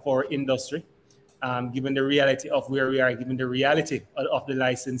of our industry, given the reality of where we are, given the reality of the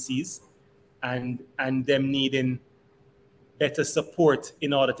licensees and them needing better support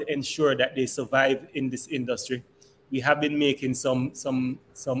in order to ensure that they survive in this industry, we have been making some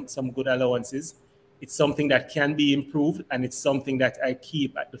good allowances. It's something that can be improved, and it's something that I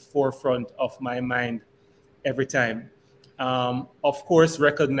keep at the forefront of my mind every time. Of course,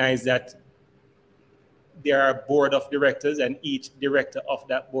 recognize that there are a board of directors, and each director of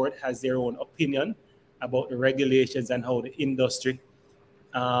that board has their own opinion about the regulations and how the industry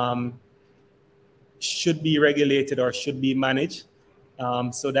should be regulated or should be managed.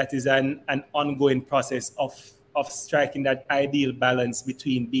 So that is an ongoing process of striking that ideal balance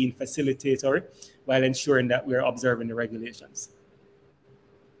between being facilitator while ensuring that we're observing the regulations.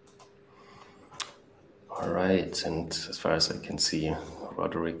 All right, and as far as I can see,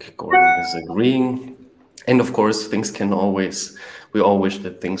 Roderick Gordon is agreeing. And of course, we all wish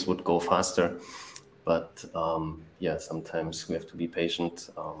that things would go faster, but yeah, sometimes we have to be patient.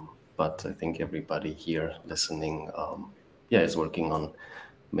 But I think everybody here listening, is working on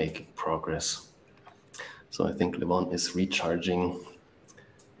making progress. So I think Levon is recharging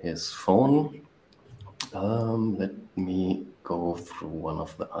his phone. Let me go through one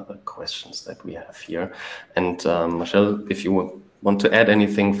of the other questions that we have here. And Michelle, if you want to add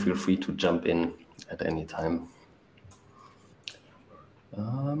anything, feel free to jump in at any time.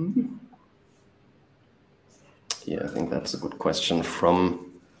 I think that's a good question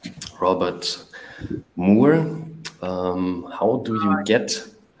from Robert Moore. How do you get...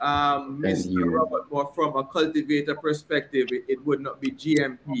 Mr. Robert Moore, from a cultivator perspective, it would not be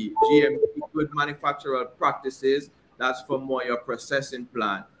GMP. GMP, good manufacturer practices, that's for more your processing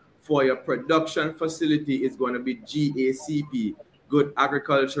plant. For your production facility, it's going to be GACP, good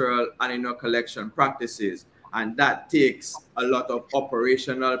agricultural animal collection practices. And that takes a lot of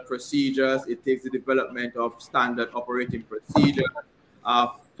operational procedures. It takes the development of standard operating procedures,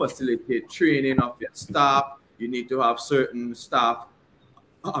 facilitate training of your staff. You need to have certain staff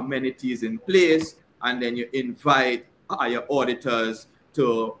amenities in place, and then you invite your auditors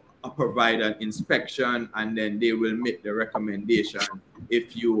to provide an inspection, and then they will make the recommendation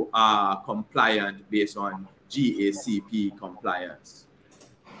if you are compliant based on GACP compliance.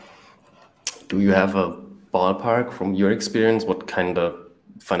 Do you have a ballpark from your experience what kind of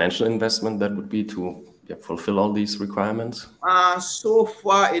financial investment that would be to fulfill all these requirements? So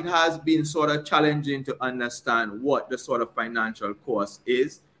far, it has been sort of challenging to understand what the sort of financial cost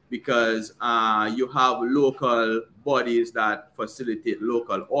is, because you have local bodies that facilitate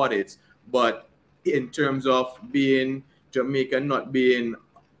local audits. But in terms of being Jamaica, not being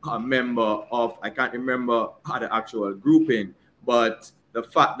a member of, I can't remember how the actual grouping, but the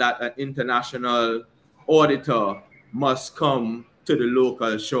fact that an international auditor must come to the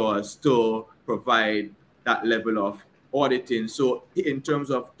local shores to provide that level of auditing. So in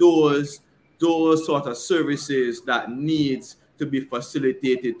terms of those sort of services that needs to be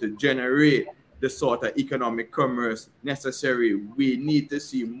facilitated to generate the sort of economic commerce necessary, we need to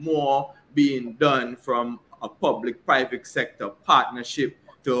see more being done from a public-private sector partnership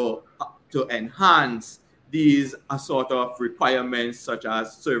to enhance these sort of requirements, such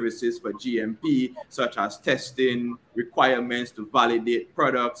as services for GMP, such as testing requirements to validate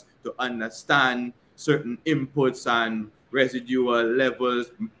products, to understand certain inputs and residual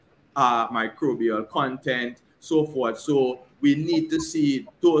levels, microbial content. so forth. So we need to see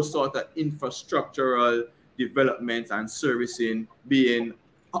those sort of infrastructural developments and servicing being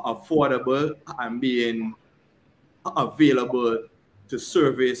affordable and being available to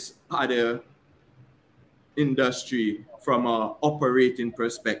service other industry from an operating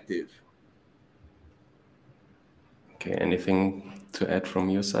perspective. Okay, anything to add from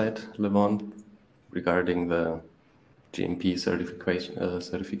your side, Levon, regarding the GMP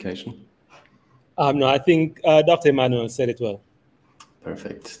certification? No, I think Dr. Emmanuel said it well.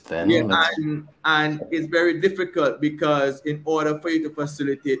 Perfect. Then yeah, and it's very difficult because in order for you to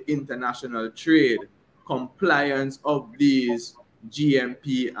facilitate international trade, compliance of these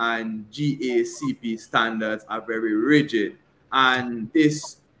GMP and GACP standards are very rigid. And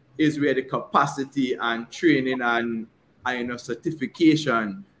this is where the capacity and training and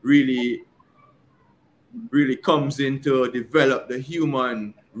certification really comes in to develop the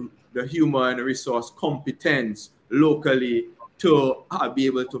human resource competence locally to be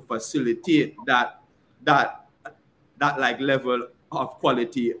able to facilitate that like level of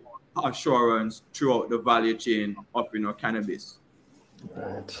quality assurance throughout the value chain of cannabis.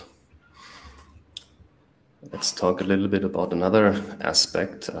 Right. Let's talk a little bit about another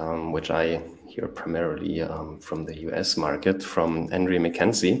aspect, which I hear primarily from the US market, from Andrea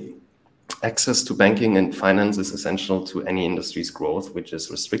McKenzie. Access to banking and finance is essential to any industry's growth, which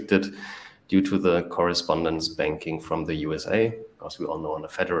is restricted due to the correspondence banking from the USA. Because we all know on a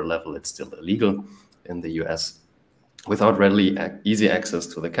federal level, it's still illegal in the US. Without readily easy access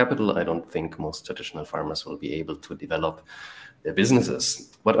to the capital, I don't think most traditional farmers will be able to develop their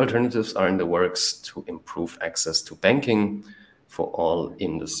businesses. What alternatives are in the works to improve access to banking for all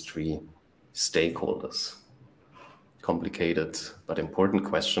industry stakeholders? Complicated but important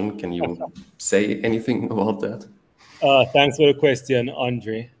question. Can you say anything about that? Thanks for the question,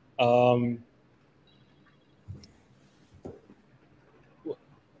 Andre. I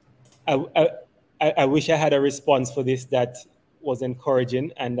wish I had a response for this that was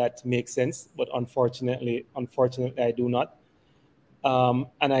encouraging and that makes sense, but unfortunately, I do not.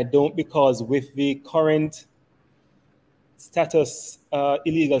 And I don't, because with the current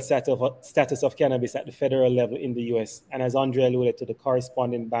illegal status of cannabis at the federal level in the US, and as Andre alluded to, the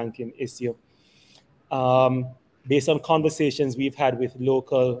corresponding banking issue, based on conversations we've had with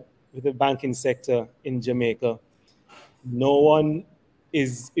the banking sector in Jamaica, no one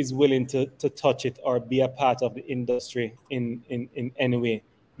is willing to touch it or be a part of the industry in any way,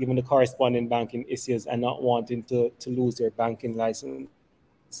 given the corresponding banking issues and not wanting to lose their banking license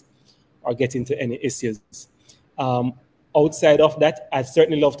or get into any issues. Outside of that, I'd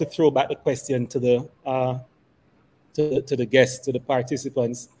certainly love to throw back the question to the guests, to the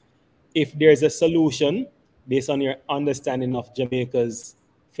participants. If there's a solution based on your understanding of Jamaica's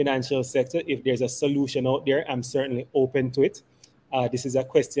financial sector, if there's a solution out there, I'm certainly open to it. This is a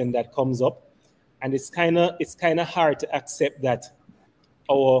question that comes up, and it's kind of hard to accept that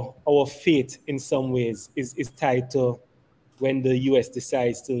our fate in some ways is tied to when the US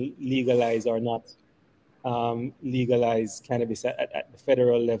decides to legalize or not legalize cannabis at the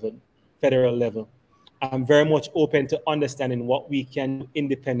federal level. I'm very much open to understanding what we can do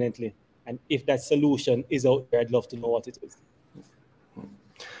independently, and if that solution is out there, I'd love to know what it is.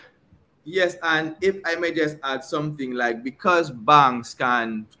 Yes, and if I may just add something, like, because banks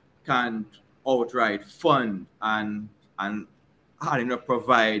can outright fund and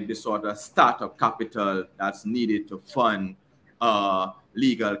provide the sort of startup capital that's needed to fund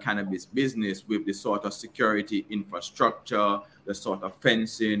legal cannabis business with the sort of security infrastructure, the sort of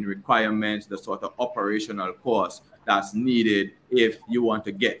fencing requirements, the sort of operational costs that's needed if you want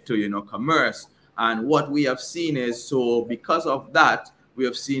to get to commerce. And what we have seen is, so because of that, we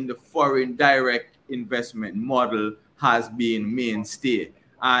have seen the foreign direct investment model has been mainstay.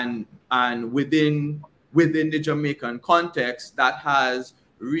 And within the Jamaican context, that has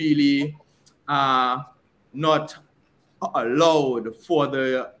really not allowed for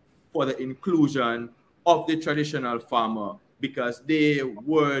the inclusion of the traditional farmer, because they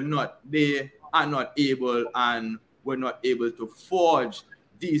are not able and were not able to forge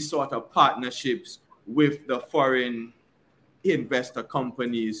these sort of partnerships with the foreign investor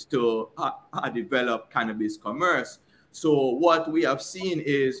companies to develop cannabis commerce. So what we have seen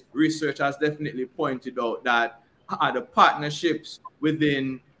is, research has definitely pointed out that the partnerships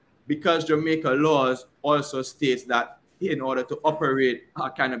because Jamaica laws also states that in order to operate a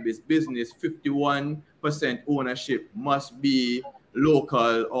cannabis business, 51% ownership must be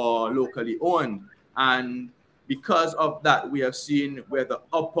local or locally owned. And because of that, we have seen where the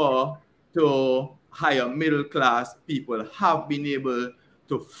upper to higher middle class people have been able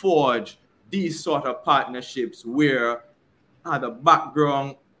to forge these sort of partnerships where the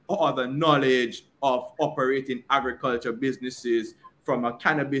background or the knowledge of operating agriculture businesses from a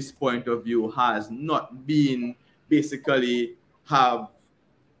cannabis point of view has not been basically have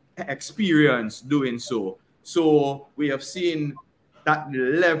experience doing so. So we have seen that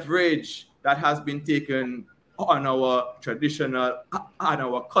leverage that has been taken on our traditional and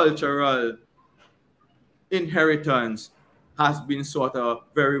our cultural inheritance has been sort of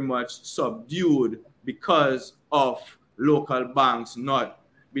very much subdued because of local banks not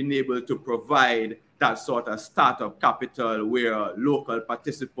being able to provide that sort of startup capital where local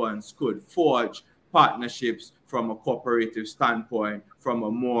participants could forge partnerships from a cooperative standpoint, from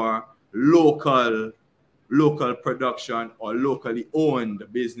a more local production or locally owned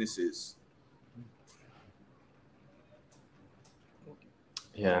businesses.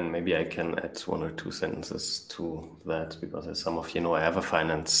 Yeah, and maybe I can add 1 or 2 sentences to that, because as some of you know, I have a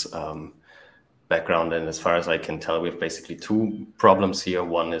finance background, and as far as I can tell, we have basically 2 problems here.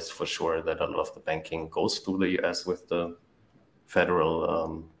 One is for sure that a lot of the banking goes through the US with the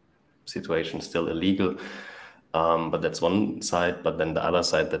federal situation still illegal, but that's one side. But then the other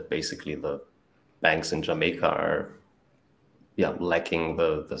side, that basically the banks in Jamaica are lacking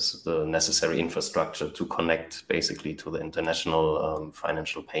the necessary infrastructure to connect basically to the international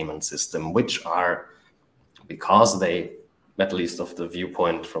financial payment system, which are, because they, at least of the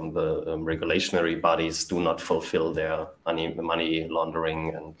viewpoint from the regulatory bodies, do not fulfill their money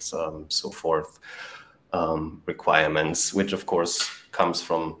laundering and so forth requirements, which of course comes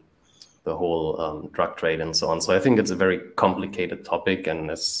from the whole drug trade and so on. So I think it's a very complicated topic,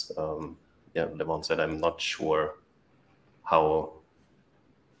 and as Levon said, I'm not sure how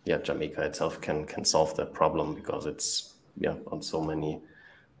Jamaica itself can solve that problem, because it's on so many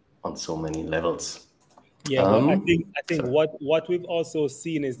levels. Well, I think what we've also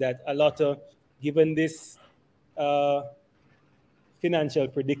seen is that a lot of, given this financial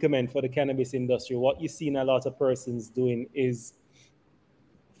predicament for the cannabis industry, what you've seen a lot of persons doing is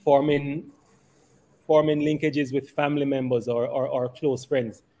forming linkages with family members or close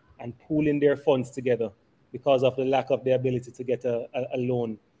friends and pooling their funds together because of the lack of the ability to get a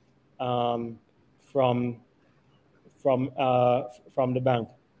loan from the bank.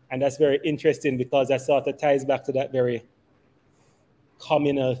 And that's very interesting, because that sort of ties back to that very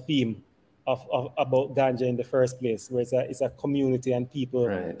communal theme of about ganja in the first place, where it's a community and people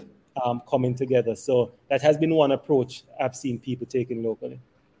coming together. So that has been one approach I've seen people taking locally.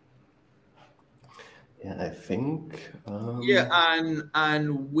 Yeah, I think.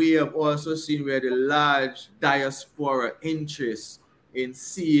 And we have also seen where the large diaspora interest in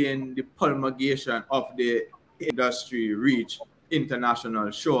seeing the promulgation of the industry reach international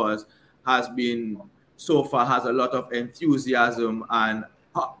shores has a lot of enthusiasm and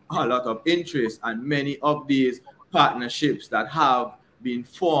a lot of interest, and many of these partnerships that have been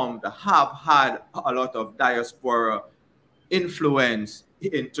formed have had a lot of diaspora influence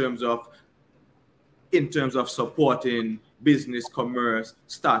in terms of supporting business, commerce,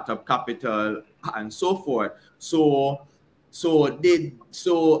 startup capital, and so forth. So the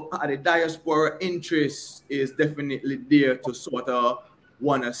diaspora interest is definitely there to sort of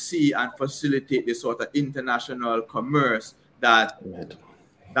want to see and facilitate the sort of international commerce that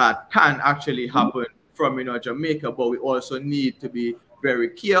can actually happen from Jamaica. But we also need to be very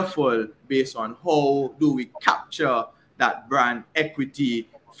careful based on how do we capture that brand equity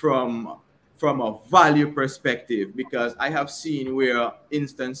from a value perspective, because I have seen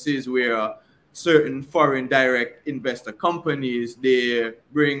instances where certain foreign direct investor companies, they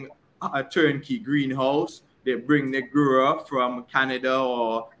bring a turnkey greenhouse, they bring the grower from Canada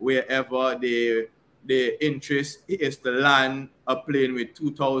or wherever. The interest is to land a plane with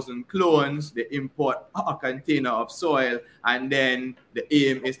 2,000 clones, they import a container of soil, and then the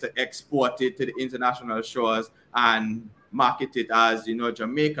aim is to export it to the international shores and market it as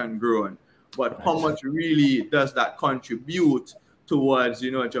Jamaican grown. But how much really does that contribute towards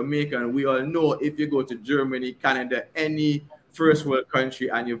Jamaica? And we all know, if you go to Germany, Canada, any first world country,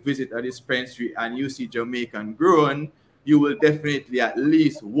 and you visit a dispensary and you see Jamaican grown, you will definitely at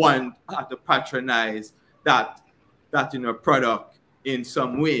least want to patronize that product in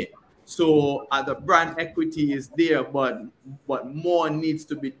some way. So the brand equity is there, but more needs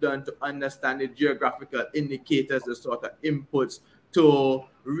to be done to understand the geographical indicators, the sort of inputs to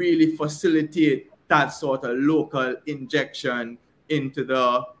really facilitate that sort of local injection into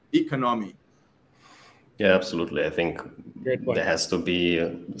the economy. Yeah, absolutely. I think there has to be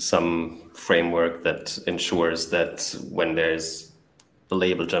some framework that ensures that when there's the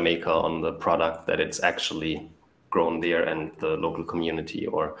label Jamaica on the product, that it's actually grown there and the local community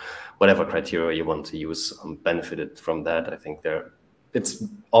or whatever criteria you want to use benefited from that. I think it's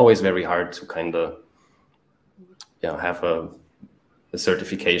always very hard to kind of have a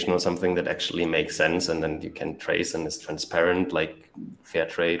certification or something that actually makes sense and then you can trace and is transparent, like fair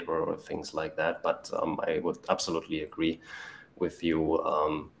trade or things like that. But I would absolutely agree with you,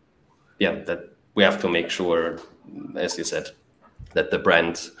 that we have to make sure, as you said, that the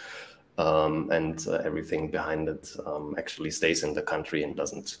brand and everything behind it actually stays in the country and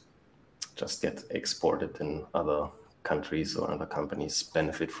doesn't just get exported in other countries or other companies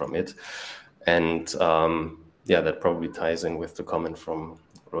benefit from it. And that probably ties in with the comment from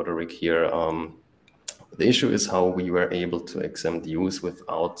Roderick here. The issue is how we were able to exempt use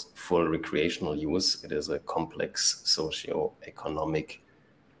without full recreational use. It is a complex socio-economic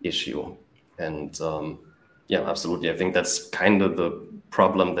issue. And absolutely. I think that's kind of the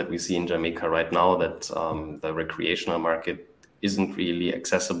problem that we see in Jamaica right now, that the recreational market isn't really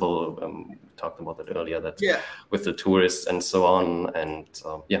accessible. We talked about it earlier, that with the tourists and so on. And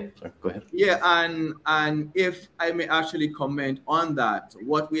sorry, go ahead. Yeah, and if I may actually comment on that,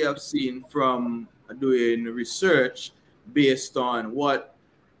 what we have seen from doing research based on what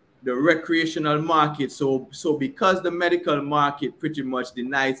the recreational market, so because the medical market pretty much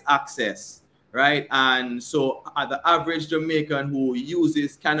denies access, right? And so the average Jamaican who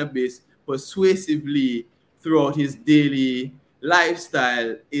uses cannabis persuasively throughout his daily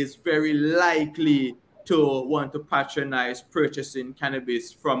lifestyle is very likely to want to patronize purchasing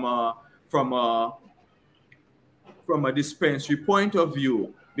cannabis from a dispensary point of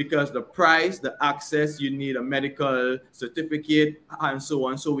view, because the price, the access, you need a medical certificate and so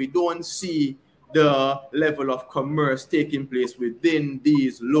on. So we don't see the level of commerce taking place within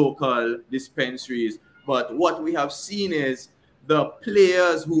these local dispensaries. But what we have seen is the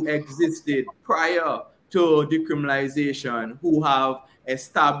players who existed prior to decriminalization, who have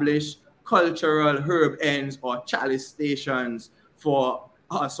established cultural herb ends or chalice stations for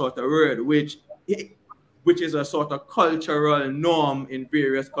a sort of word, which is a sort of cultural norm in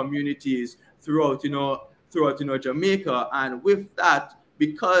various communities throughout Jamaica. And with that,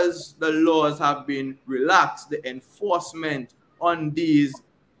 because the laws have been relaxed, the enforcement on these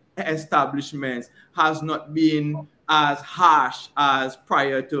establishments has not been as harsh as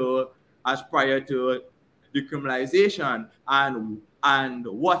prior to decriminalization. And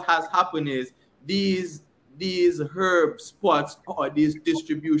what has happened is these herb spots or these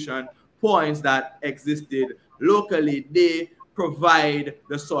distribution points that existed locally, they provide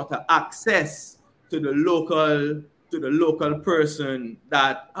the sort of access to the local person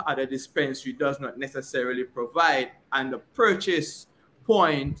that the dispensary does not necessarily provide, and the purchase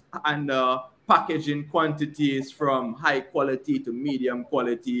point and the packaging quantities from high quality to medium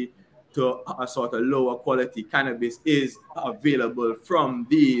quality to a sort of lower quality cannabis is available from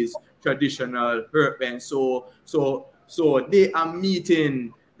these traditional herb ends. So they are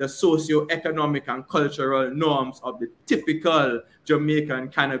meeting the socio-economic and cultural norms of the typical Jamaican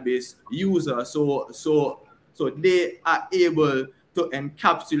cannabis user. So they are able to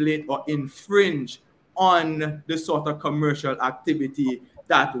encapsulate or infringe on the sort of commercial activity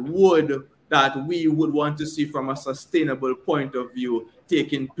that we would want to see from a sustainable point of view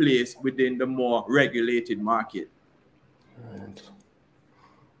taking place within the more regulated market. Right.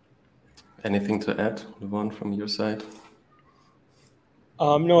 Anything to add, Levon, from your side?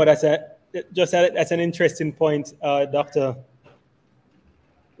 No, that's an interesting point, Dr.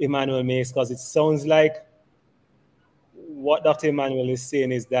 Emmanuel makes, because it sounds like what Dr. Emmanuel is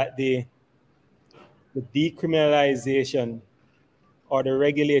saying is that the decriminalization or the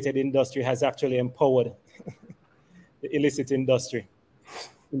regulated industry has actually empowered the illicit industry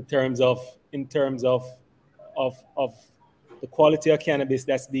in terms of the quality of cannabis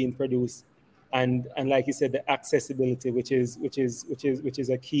that's being produced, and like you said, the accessibility, which is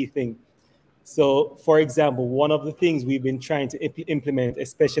a key thing. So, for example, one of the things we've been trying to implement,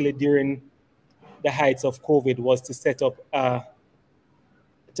 especially during the heights of COVID, was to set up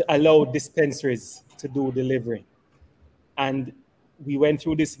to allow dispensaries to do delivery. And we went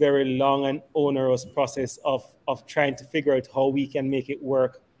through this very long and onerous process of trying to figure out how we can make it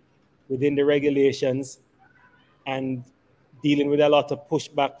work within the regulations, and dealing with a lot of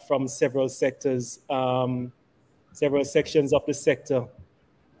pushback from several sectors, several sections of the sector.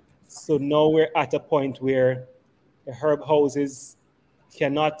 So now we're at a point where the herb houses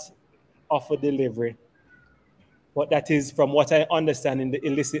cannot offer delivery. But that is, from what I understand, in the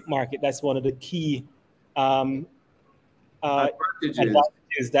illicit market, that's one of the key advantages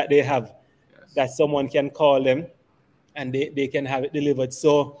that they have, yes, that someone can call them and they can have it delivered.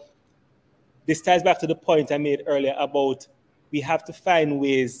 So this ties back to the point I made earlier about we have to find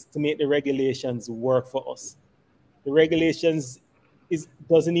ways to make the regulations work for us. The regulations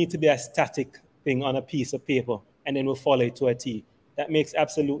doesn't need to be a static thing on a piece of paper and then we'll follow it to a T. That makes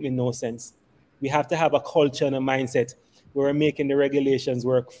absolutely no sense. We have to have a culture and a mindset where we're making the regulations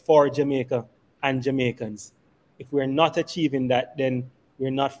work for Jamaica and Jamaicans. If we're not achieving that, then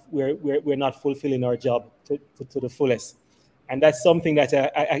we're not fulfilling our job to the fullest. And that's something that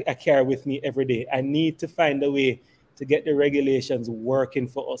I carry with me every day. I need to find a way to get the regulations working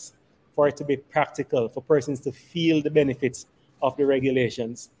for us, for it to be practical, for persons to feel the benefits of the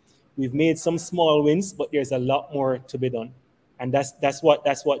regulations. We've made some small wins, but there's a lot more to be done. And that's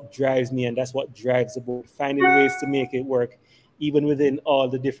what drives me, and that's what drives the board, finding ways to make it work, even within all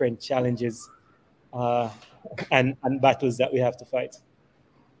the different challenges and battles that we have to fight.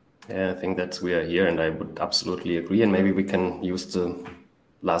 Yeah, I think that we are here, and I would absolutely agree. And maybe we can use the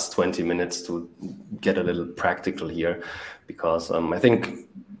last 20 minutes to get a little practical here, because I think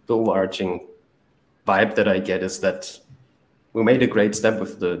the overarching vibe that I get is that we made a great step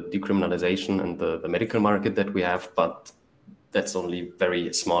with the decriminalization and the medical market that we have, but that's only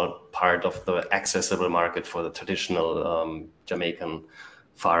very small part of the accessible market for the traditional Jamaican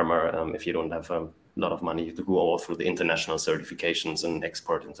farmer. If you don't have a lot of money to go all through the international certifications and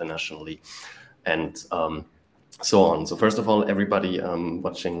export internationally, and so on. So first of all, everybody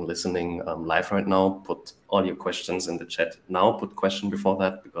watching, listening live right now, put all your questions in the chat now. Put question before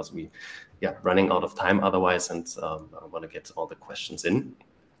that, because running out of time otherwise, and I want to get all the questions in.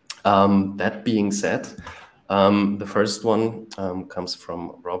 That being said, the first one comes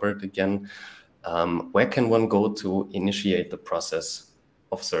from Robert again. Where can one go to initiate the process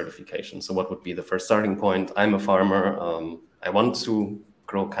of certification? So what would be the first starting point? I'm a farmer. I want to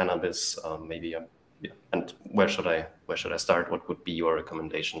grow cannabis. And where should I start? What would be your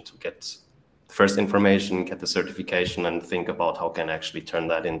recommendation to get the first information, get the certification, and think about how can I actually turn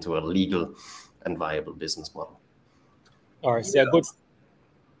that into a legal and viable business model? All right, so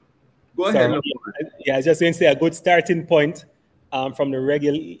Go ahead. I was just going to say a good starting point from the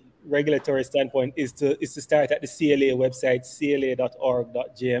regulatory standpoint is to start at the CLA website,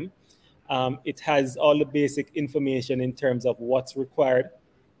 cla.org.gm. It has all the basic information in terms of what's required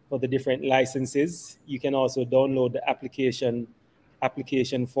for the different licenses. You can also download the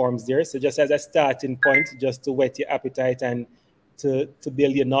application forms there. So just as a starting point, just to whet your appetite and to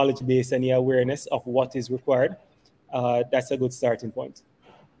build your knowledge base and your awareness of what is required, that's a good starting point.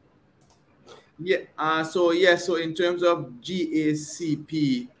 Yeah. So in terms of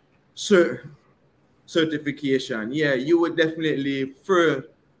GACP certification, you would definitely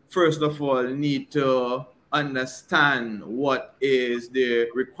first of all need to understand what is the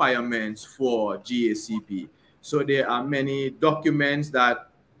requirements for GACP. So there are many documents that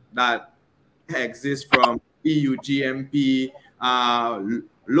exist from EU GMP,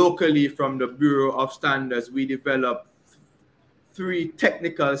 locally from the Bureau of Standards. We develop 3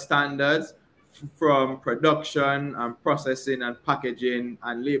 technical standards from production and processing and packaging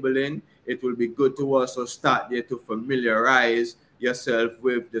and labeling. It will be good to also start there to familiarize yourself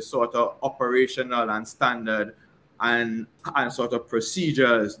with the sort of operational and standard and sort of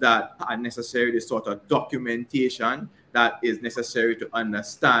procedures that are necessary, the sort of documentation that is necessary to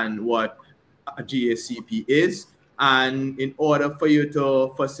understand what a GACP is. And in order for you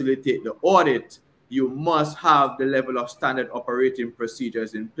to facilitate the audit, you must have the level of standard operating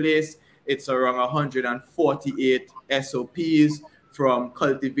procedures in place. It's around 148 SOPs from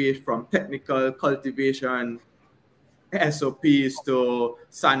technical cultivation SOPs to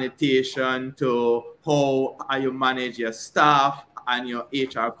sanitation to how you manage your staff and your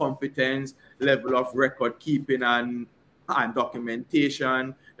HR competence, level of record keeping and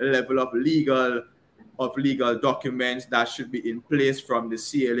documentation, the level of legal documents that should be in place, from the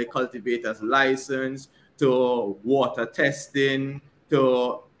CLA cultivator's license to water testing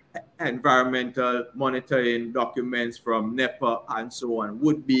to environmental monitoring documents from NEPA and so on,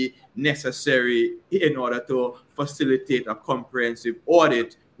 would be necessary in order to facilitate a comprehensive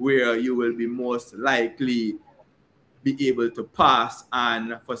audit where you will be most likely be able to pass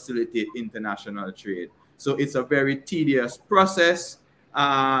and facilitate international trade. So it's a very tedious process.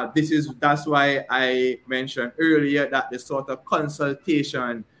 That's why I mentioned earlier that the sort of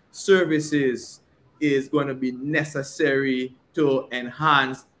consultation services is going to be necessary to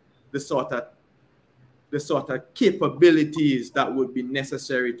enhance the sort of capabilities that would be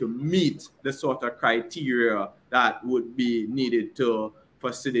necessary to meet the sort of criteria that would be needed to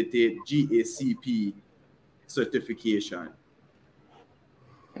facilitate GACP certification.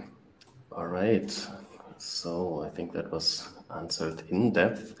 All right. So I think that was answered in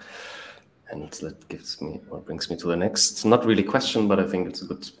depth. And that brings me to the next, not really question, but I think it's a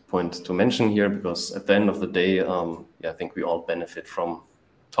good point to mention here, because at the end of the day, I think we all benefit from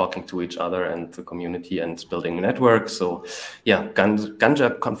talking to each other and the community and building a network. So yeah,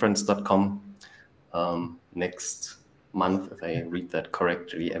 ganjabconference.com. Next month, if I read that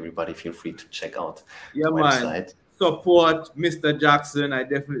correctly, everybody feel free to check out the website. Support Mr. Jackson. I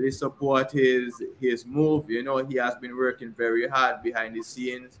definitely support his move. You know, he has been working very hard behind the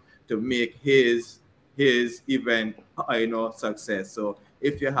scenes to make his event, success. So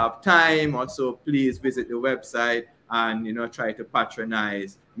if you have time, also please visit the website and try to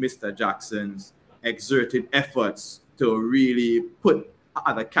patronize Mr. Jackson's exerted efforts to really put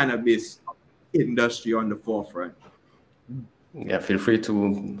the cannabis industry on the forefront. Yeah, feel free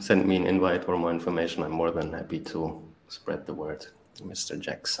to send me an invite or more information. I'm more than happy to spread the word, Mr.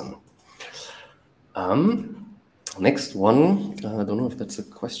 Jackson. Next one, I don't know if that's a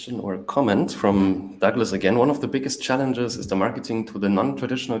question or a comment from Douglas again. One of the biggest challenges is the marketing to the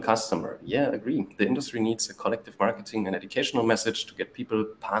non-traditional customer. Yeah, I agree. The industry needs a collective marketing and educational message to get people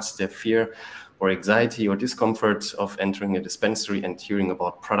past their fear or anxiety or discomfort of entering a dispensary and hearing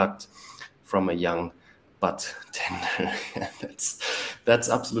about product from a young but tender. That's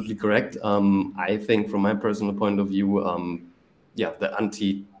absolutely correct. I think from my personal point of view,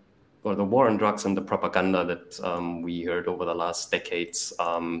 the war on drugs and the propaganda that we heard over the last decades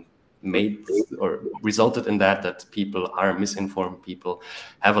resulted in that people are misinformed, people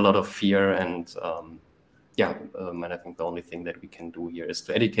have a lot of fear, and and I think the only thing that we can do here is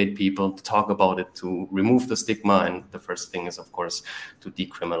to educate people, to talk about it, to remove the stigma, and the first thing is, of course, to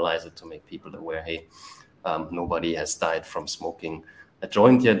decriminalize it, to make people aware, hey, nobody has died from smoking a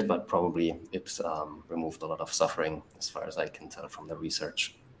joint yet, but probably it's removed a lot of suffering, as far as I can tell from the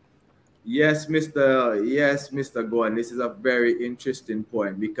research. Yes, Mr. Gordon, this is a very interesting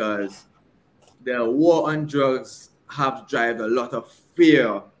point, because the war on drugs have driven a lot of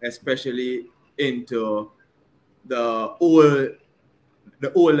fear, especially into the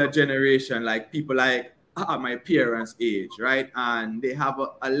older generation, like people like my parents' age, right? And they have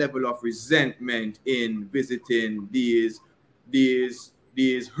a level of resentment in visiting these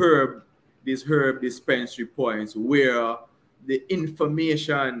herb dispensary points, where the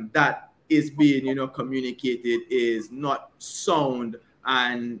information that is being communicated is not sound,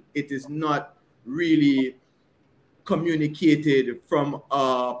 and it is not really communicated from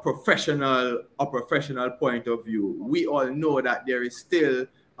a professional point of view. We all know that there is still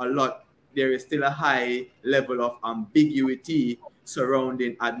a high level of ambiguity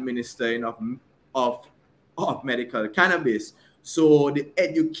surrounding administering of medical cannabis. So the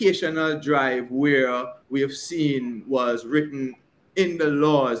educational drive, where we have seen was written in the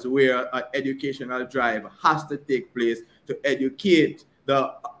laws, where an educational drive has to take place to educate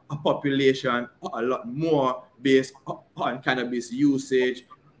the population a lot more based on cannabis usage,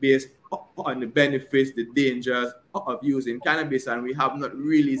 based on the benefits, the dangers of using cannabis. And we have not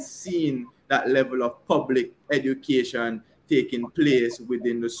really seen that level of public education taking place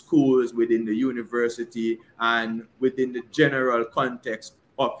within the schools, within the university, and within the general context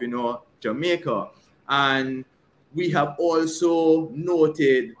of Jamaica. And we have also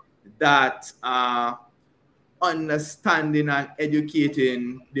noted that understanding and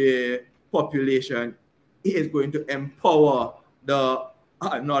educating the population is going to empower the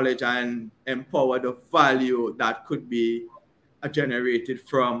knowledge and empower the value that could be generated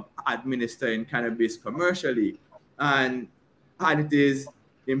from administering cannabis commercially. And it is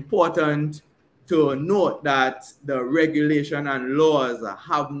important to note that the regulation and laws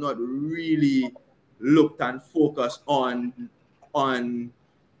have not really looked and focused on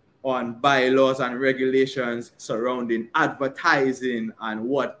bylaws and regulations surrounding advertising and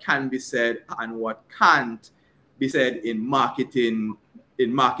what can be said and what can't be said in marketing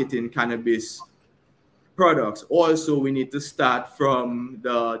cannabis products. Also, we need to start from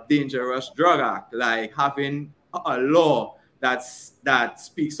the Dangerous Drug Act, like having a law that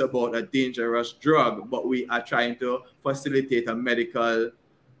speaks about a dangerous drug, but we are trying to facilitate a medical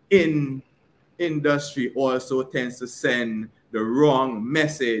industry also tends to send the wrong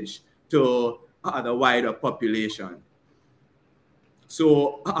message to the wider population.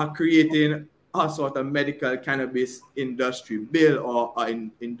 So creating a sort of medical cannabis industry bill, or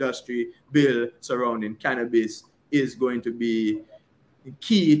an industry bill surrounding cannabis, is going to be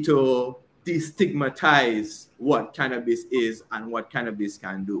key to destigmatize what cannabis is and what cannabis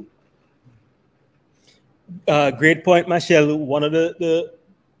can do. Great point, Michelle. One of the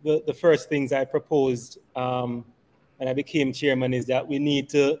first things I proposed when I became chairman is that we need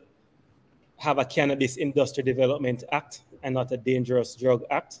to have a Cannabis Industry Development Act and not a Dangerous Drug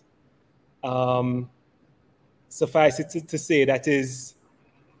Act. Suffice it to say that is,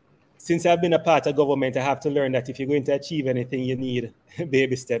 since I've been a part of government, I have to learn that if you're going to achieve anything, you need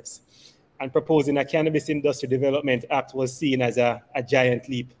baby steps. And proposing a Cannabis Industry Development Act was seen as a giant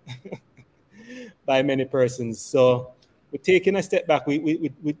leap by many persons. So we're taking a step back.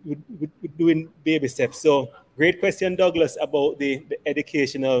 We're doing baby steps. So great question, Douglas, about the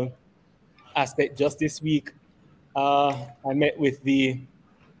educational aspect. Just this week, I met with the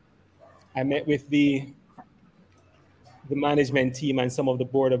management team and some of the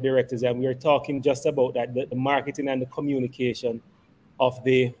board of directors, and we were talking just about that, the marketing and the communication of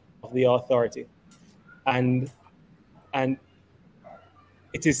the authority, and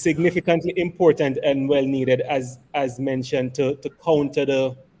it is significantly important and well needed, as mentioned, to counter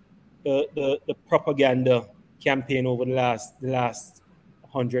the propaganda campaign over the last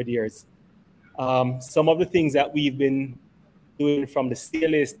 100 years. Some of the things that we've been doing from the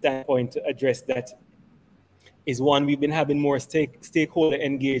CLA standpoint to address that is, one, we've been having more stakeholder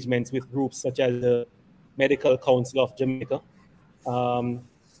engagements with groups such as the Medical Council of Jamaica,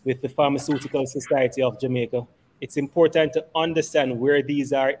 with the Pharmaceutical Society of Jamaica. It's important to understand where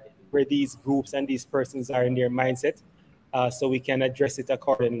these groups and these persons are in their mindset, so we can address it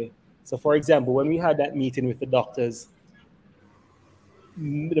accordingly. So, for example, when we had that meeting with the doctors,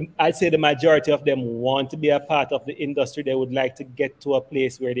 I'd say the majority of them want to be a part of the industry. They would like to get to a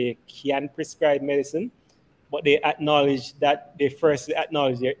place where they can prescribe medicine, but they acknowledge that they firstly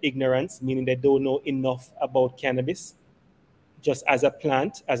acknowledge their ignorance, meaning they don't know enough about cannabis just as a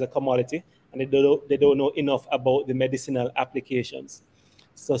plant, as a commodity, and they don't know enough about the medicinal applications.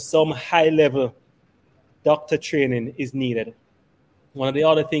 So some high-level doctor training is needed. One of the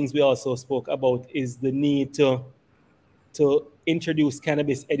other things we also spoke about is the need to introduce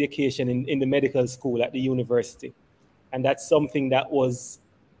cannabis education in the medical school at the university, and that's something that was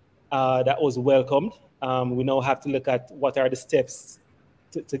welcomed. We now have to look at what are the steps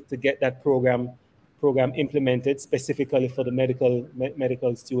to get that program implemented specifically for the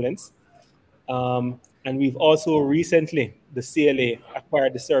medical students. And we've also recently, the CLA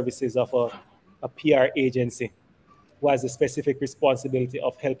acquired the services of a PR agency who has a specific responsibility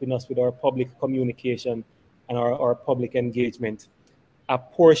of helping us with our public communication and our public engagement. A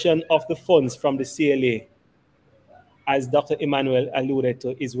portion of the funds from the CLA, as Dr. Emmanuel alluded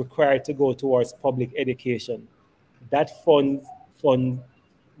to, is required to go towards public education. That fund,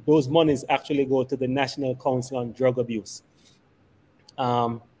 those monies actually go to the National Council on Drug Abuse.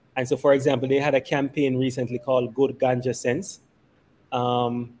 And so, for example, they had a campaign recently called Good Ganja Sense,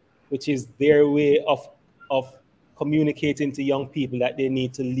 which is their way of communicating to young people that they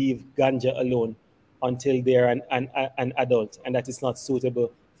need to leave ganja alone until they're an adult, and that is not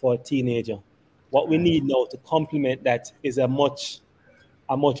suitable for a teenager. What we need now to complement that is a much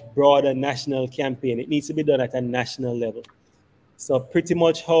broader national campaign. It needs to be done at a national level. So pretty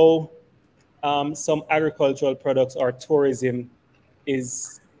much how some agricultural products or tourism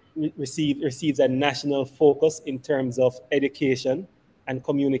receives a national focus in terms of education and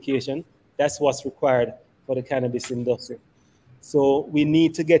communication. That's what's required for the cannabis industry. So we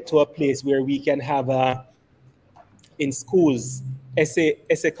need to get to a place where we can have in schools,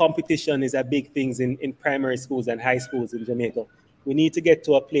 essay competition is a big thing in primary schools and high schools in Jamaica. We need to get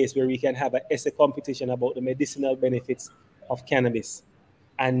to a place where we can have an essay competition about the medicinal benefits of cannabis,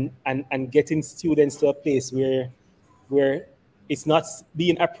 and getting students to a place where it's not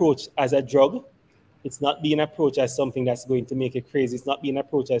being approached as a drug, it's not being approached as something that's going to make it crazy, it's not being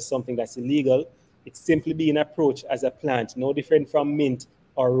approached as something that's illegal. It's simply being approached as a plant, no different from mint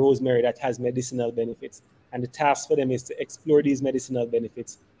or rosemary that has medicinal benefits. And the task for them is to explore these medicinal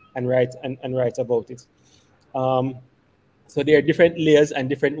benefits and write about it. So there are different layers and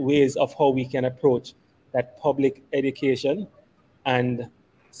different ways of how we can approach that public education, and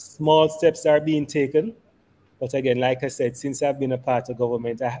small steps are being taken. But again, like I said, since I've been a part of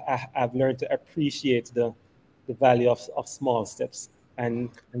government, I've learned to appreciate the value of small steps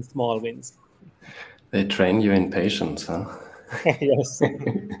and small wins. They train you in patience, huh? Yes.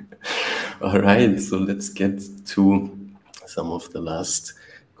 All right, so let's get to some of the last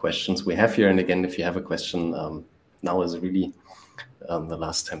questions we have here. And again, if you have a question, now is really the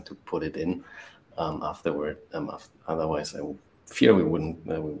last time to put it in. Afterward, otherwise, I fear we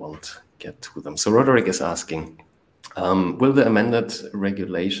won't get to them. So Roderick is asking, will the amended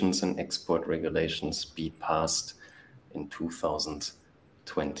regulations and export regulations be passed in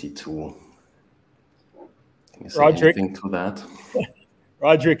 2022? Can you say anything to that?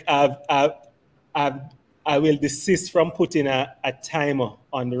 Roderick, I will desist from putting a timer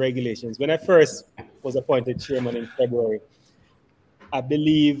on the regulations. When I first was appointed chairman in February, I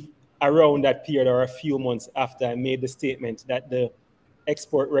believe around that period or a few months after I made the statement that the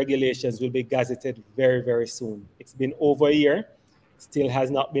export regulations will be gazetted very, very soon. It's been over a year, still has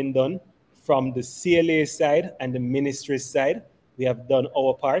not been done. From the CLA side and the ministry's side, we have done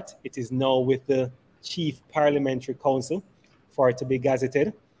our part. It is now with the Chief Parliamentary Council for it to be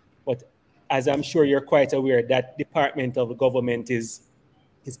gazetted. But as I'm sure you're quite aware, that department of government is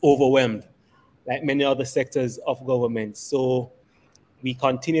overwhelmed, like many other sectors of government. So we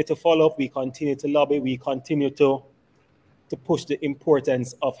continue to follow up, we continue to lobby, we continue to push the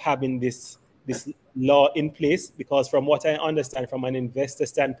importance of having this law in place, because from what I understand from an investor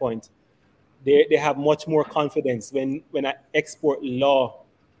standpoint, they have much more confidence when an export law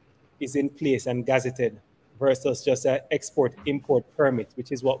is in place and gazetted versus just an export-import permit,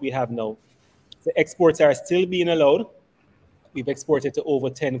 which is what we have now. The exports are still being allowed. We've exported to over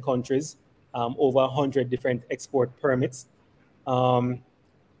 10 countries, over 100 different export permits.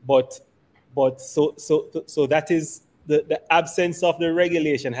 But that is the absence of the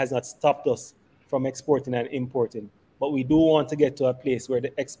regulation has not stopped us from exporting and importing. But we do want to get to a place where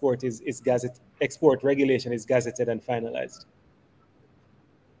the export regulation is gazetted and finalized.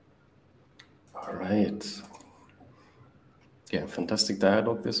 All right. Yeah, fantastic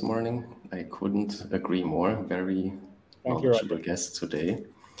dialogue this morning. I couldn't agree more. Very knowledgeable guest today.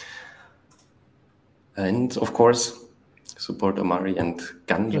 And of course, support Amari and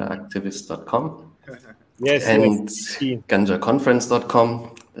ganjaactivist.com. Yes, and yes.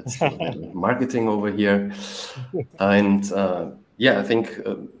 ganjaconference.com. That's marketing over here. And yeah, I think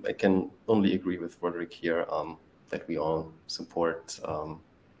I can only agree with Roderick here that we all support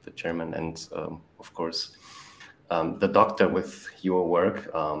the chairman and of course the doctor with your work,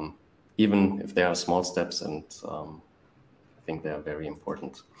 even if they are small steps, and I think they are very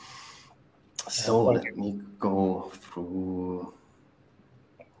important. So let me go through.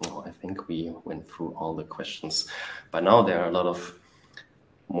 No, I think we went through all the questions. By now there are a lot of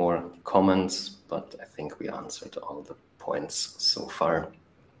more comments, but I think we answered all the points so far.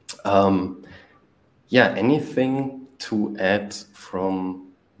 Yeah, anything to add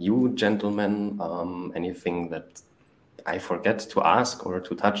from you, gentlemen? Anything that I forget to ask or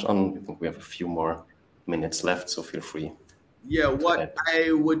to touch on? I think we have a few more minutes left, so feel free. Yeah, what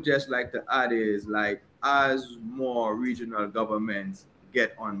I would just like to add is, like, as more regional governments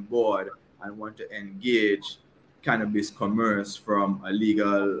get on board and want to engage cannabis commerce from a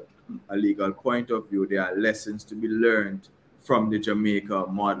legal point of view, there are lessons to be learned from the Jamaica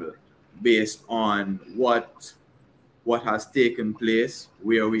model based on what has taken place,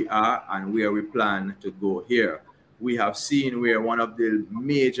 where we are, and where we plan to go here. We have seen where one of the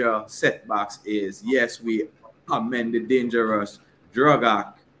major setbacks is, yes, we amend the Dangerous Drug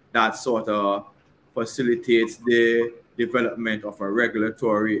Act that sort of facilitates the development of a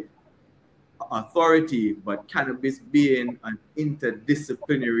regulatory authority, but cannabis being an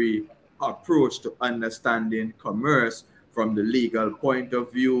interdisciplinary approach to understanding commerce from the legal point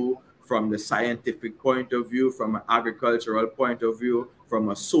of view, from the scientific point of view, from an agricultural point of view, from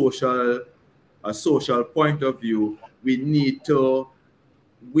a social point of view, we need to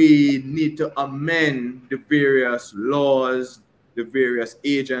amend the various laws, the various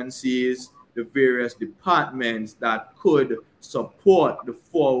agencies, the various departments that could support the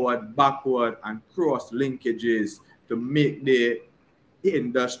forward, backward, and cross linkages to make the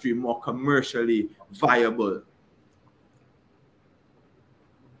industry more commercially viable.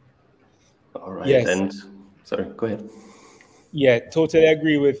 All right. Yes. And sorry, go ahead. Yeah, totally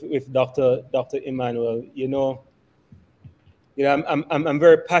agree with Dr. Emmanuel. You know, I'm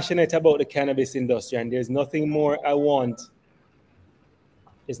very passionate about the cannabis industry, and there's nothing more I want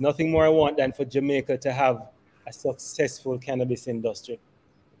than for Jamaica to have a successful cannabis industry,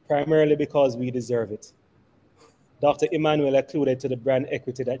 primarily because we deserve it. Dr. Emmanuel alluded to the brand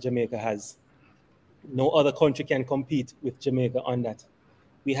equity that Jamaica has. No other country can compete with Jamaica on that.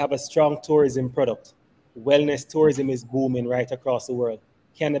 We have a strong tourism product. Wellness tourism is booming right across the world.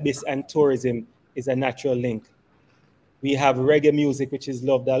 Cannabis and tourism is a natural link. We have reggae music, which is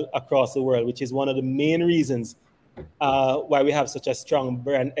loved across the world, which is one of the main reasons why we have such a strong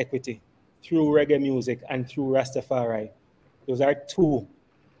brand equity through reggae music and through Rastafari. Those are two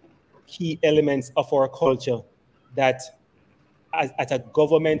key elements of our culture that at a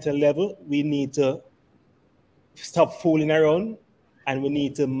governmental level, we need to stop fooling around and we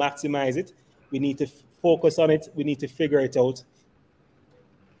need to maximize it. We need to focus on it. We need to figure it out.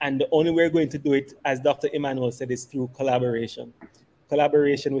 And the only way we're going to do it, as Dr. Emmanuel said, is through collaboration.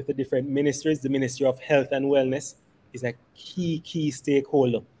 Collaboration with the different ministries. The Ministry of Health and Wellness is a key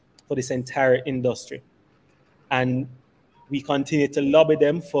stakeholder for this entire industry. And We continue to lobby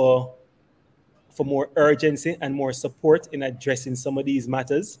them for more urgency and more support in addressing some of these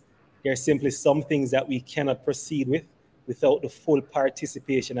matters. There are simply some things that we cannot proceed with without the full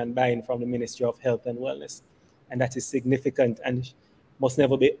participation and buy-in from the Ministry of Health and Wellness. And that is significant and must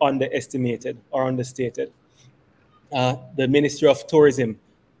never be underestimated or understated. The Ministry of Tourism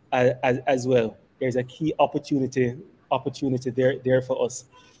as well. There's a key opportunity there for us.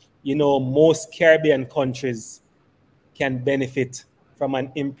 You know, most Caribbean countries can benefit from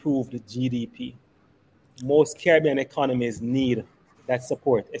an improved GDP. Most Caribbean economies need that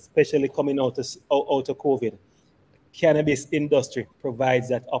support, especially coming out of COVID. Cannabis industry provides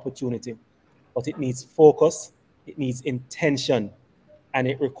that opportunity, but it needs focus, it needs intention, and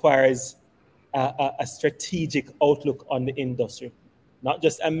it requires a strategic outlook on the industry, not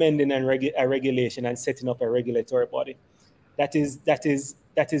just amending a regulation and setting up a regulatory body. That is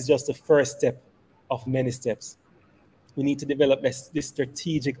just the first step of many steps. We need to develop this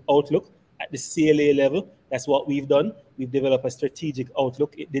strategic outlook at the CLA level. That's what we've done. We've developed a strategic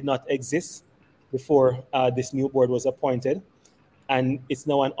outlook. It did not exist before this new board was appointed. And it's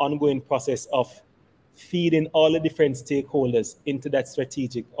now an ongoing process of feeding all the different stakeholders into that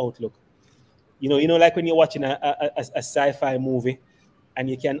strategic outlook. You know, like when you're watching a sci-fi movie and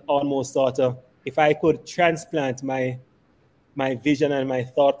you can almost sort of, if I could transplant my vision and my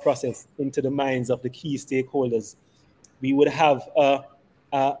thought process into the minds of the key stakeholders, we would have a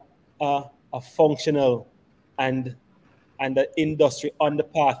functional and an industry on the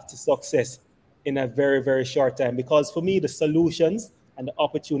path to success in a very, very short time. Because for me, the solutions and the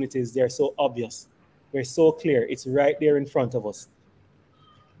opportunities, they're so obvious. They're so clear. It's right there in front of us.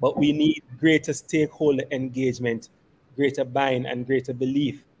 But we need greater stakeholder engagement, greater buy-in, and greater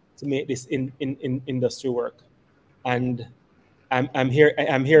belief to make this industry work. And I'm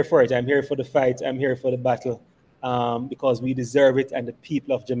here for it. I'm here for the fight. I'm here for the battle. Because we deserve it, and the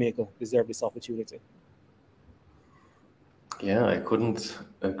people of Jamaica deserve this opportunity. Yeah, I couldn't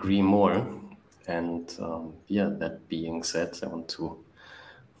agree more. And that being said, I want to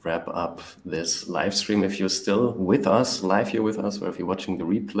wrap up this live stream. If you're still with us, live here with us, or if you're watching the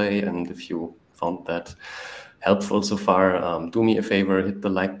replay, and if you found that helpful so far, do me a favor, hit the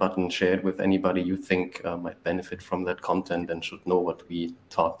like button, share it with anybody you think might benefit from that content and should know what we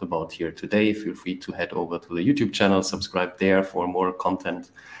talked about here today. Feel free to head over to the YouTube channel, subscribe there for more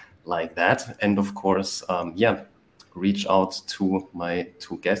content like that. And of course, reach out to my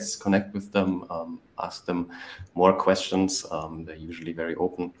two guests, connect with them, ask them more questions. They're usually very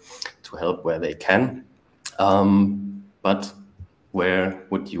open to help where they can. But where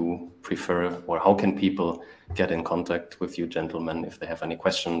would you prefer, or how can people get in contact with you gentlemen if they have any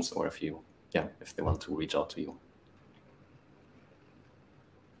questions, or if they want to reach out to you?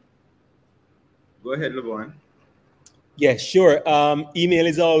 Go ahead, Levon. Yeah, sure. Email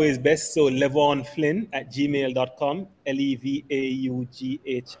is always best. So levonflynn@gmail.com,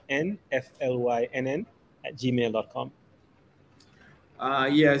 LEVAUGHNFLYNN@gmail.com.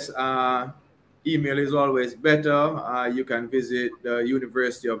 Yes, email is always better. You can visit the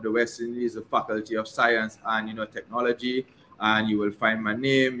University of the West Indies, the Faculty of Science and Technology, and you will find my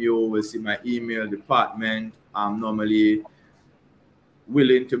name. You will see my email department. I'm normally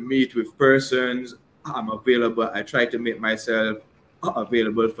willing to meet with persons. I'm available. I try to make myself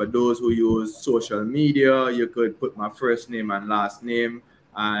available for those who use social media. You could put my first name and last name,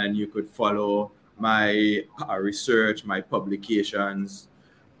 and you could follow my research, my publications,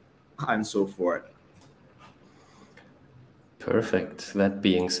 and so forth. Perfect. That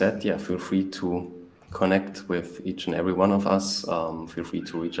being said, feel free to connect with each and every one of us. Feel free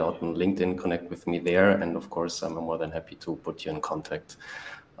to reach out on LinkedIn, connect with me there. And of course, I'm more than happy to put you in contact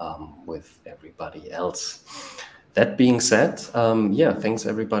with everybody else. That being said, thanks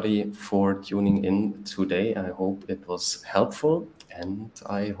everybody for tuning in today. I hope it was helpful, and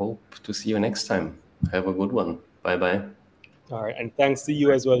I hope to see you next time. Have a good one. Bye-bye. All right, and thanks to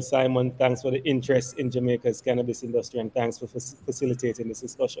you as well, Simon. Thanks for the interest in Jamaica's cannabis industry, and thanks for facilitating this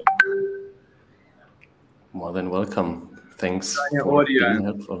discussion. More than welcome. Thanks for being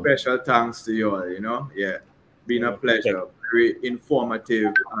helpful. Special thanks to you all, been a pleasure. Very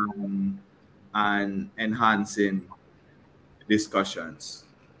informative and enhancing discussions.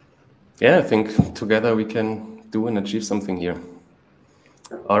 Yeah, I think together we can do and achieve something here.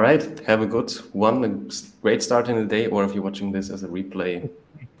 All right, have a good one, a great start in the day, or if you're watching this as a replay,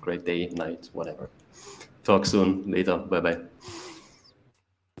 great day, night, whatever. Talk soon, later, bye-bye.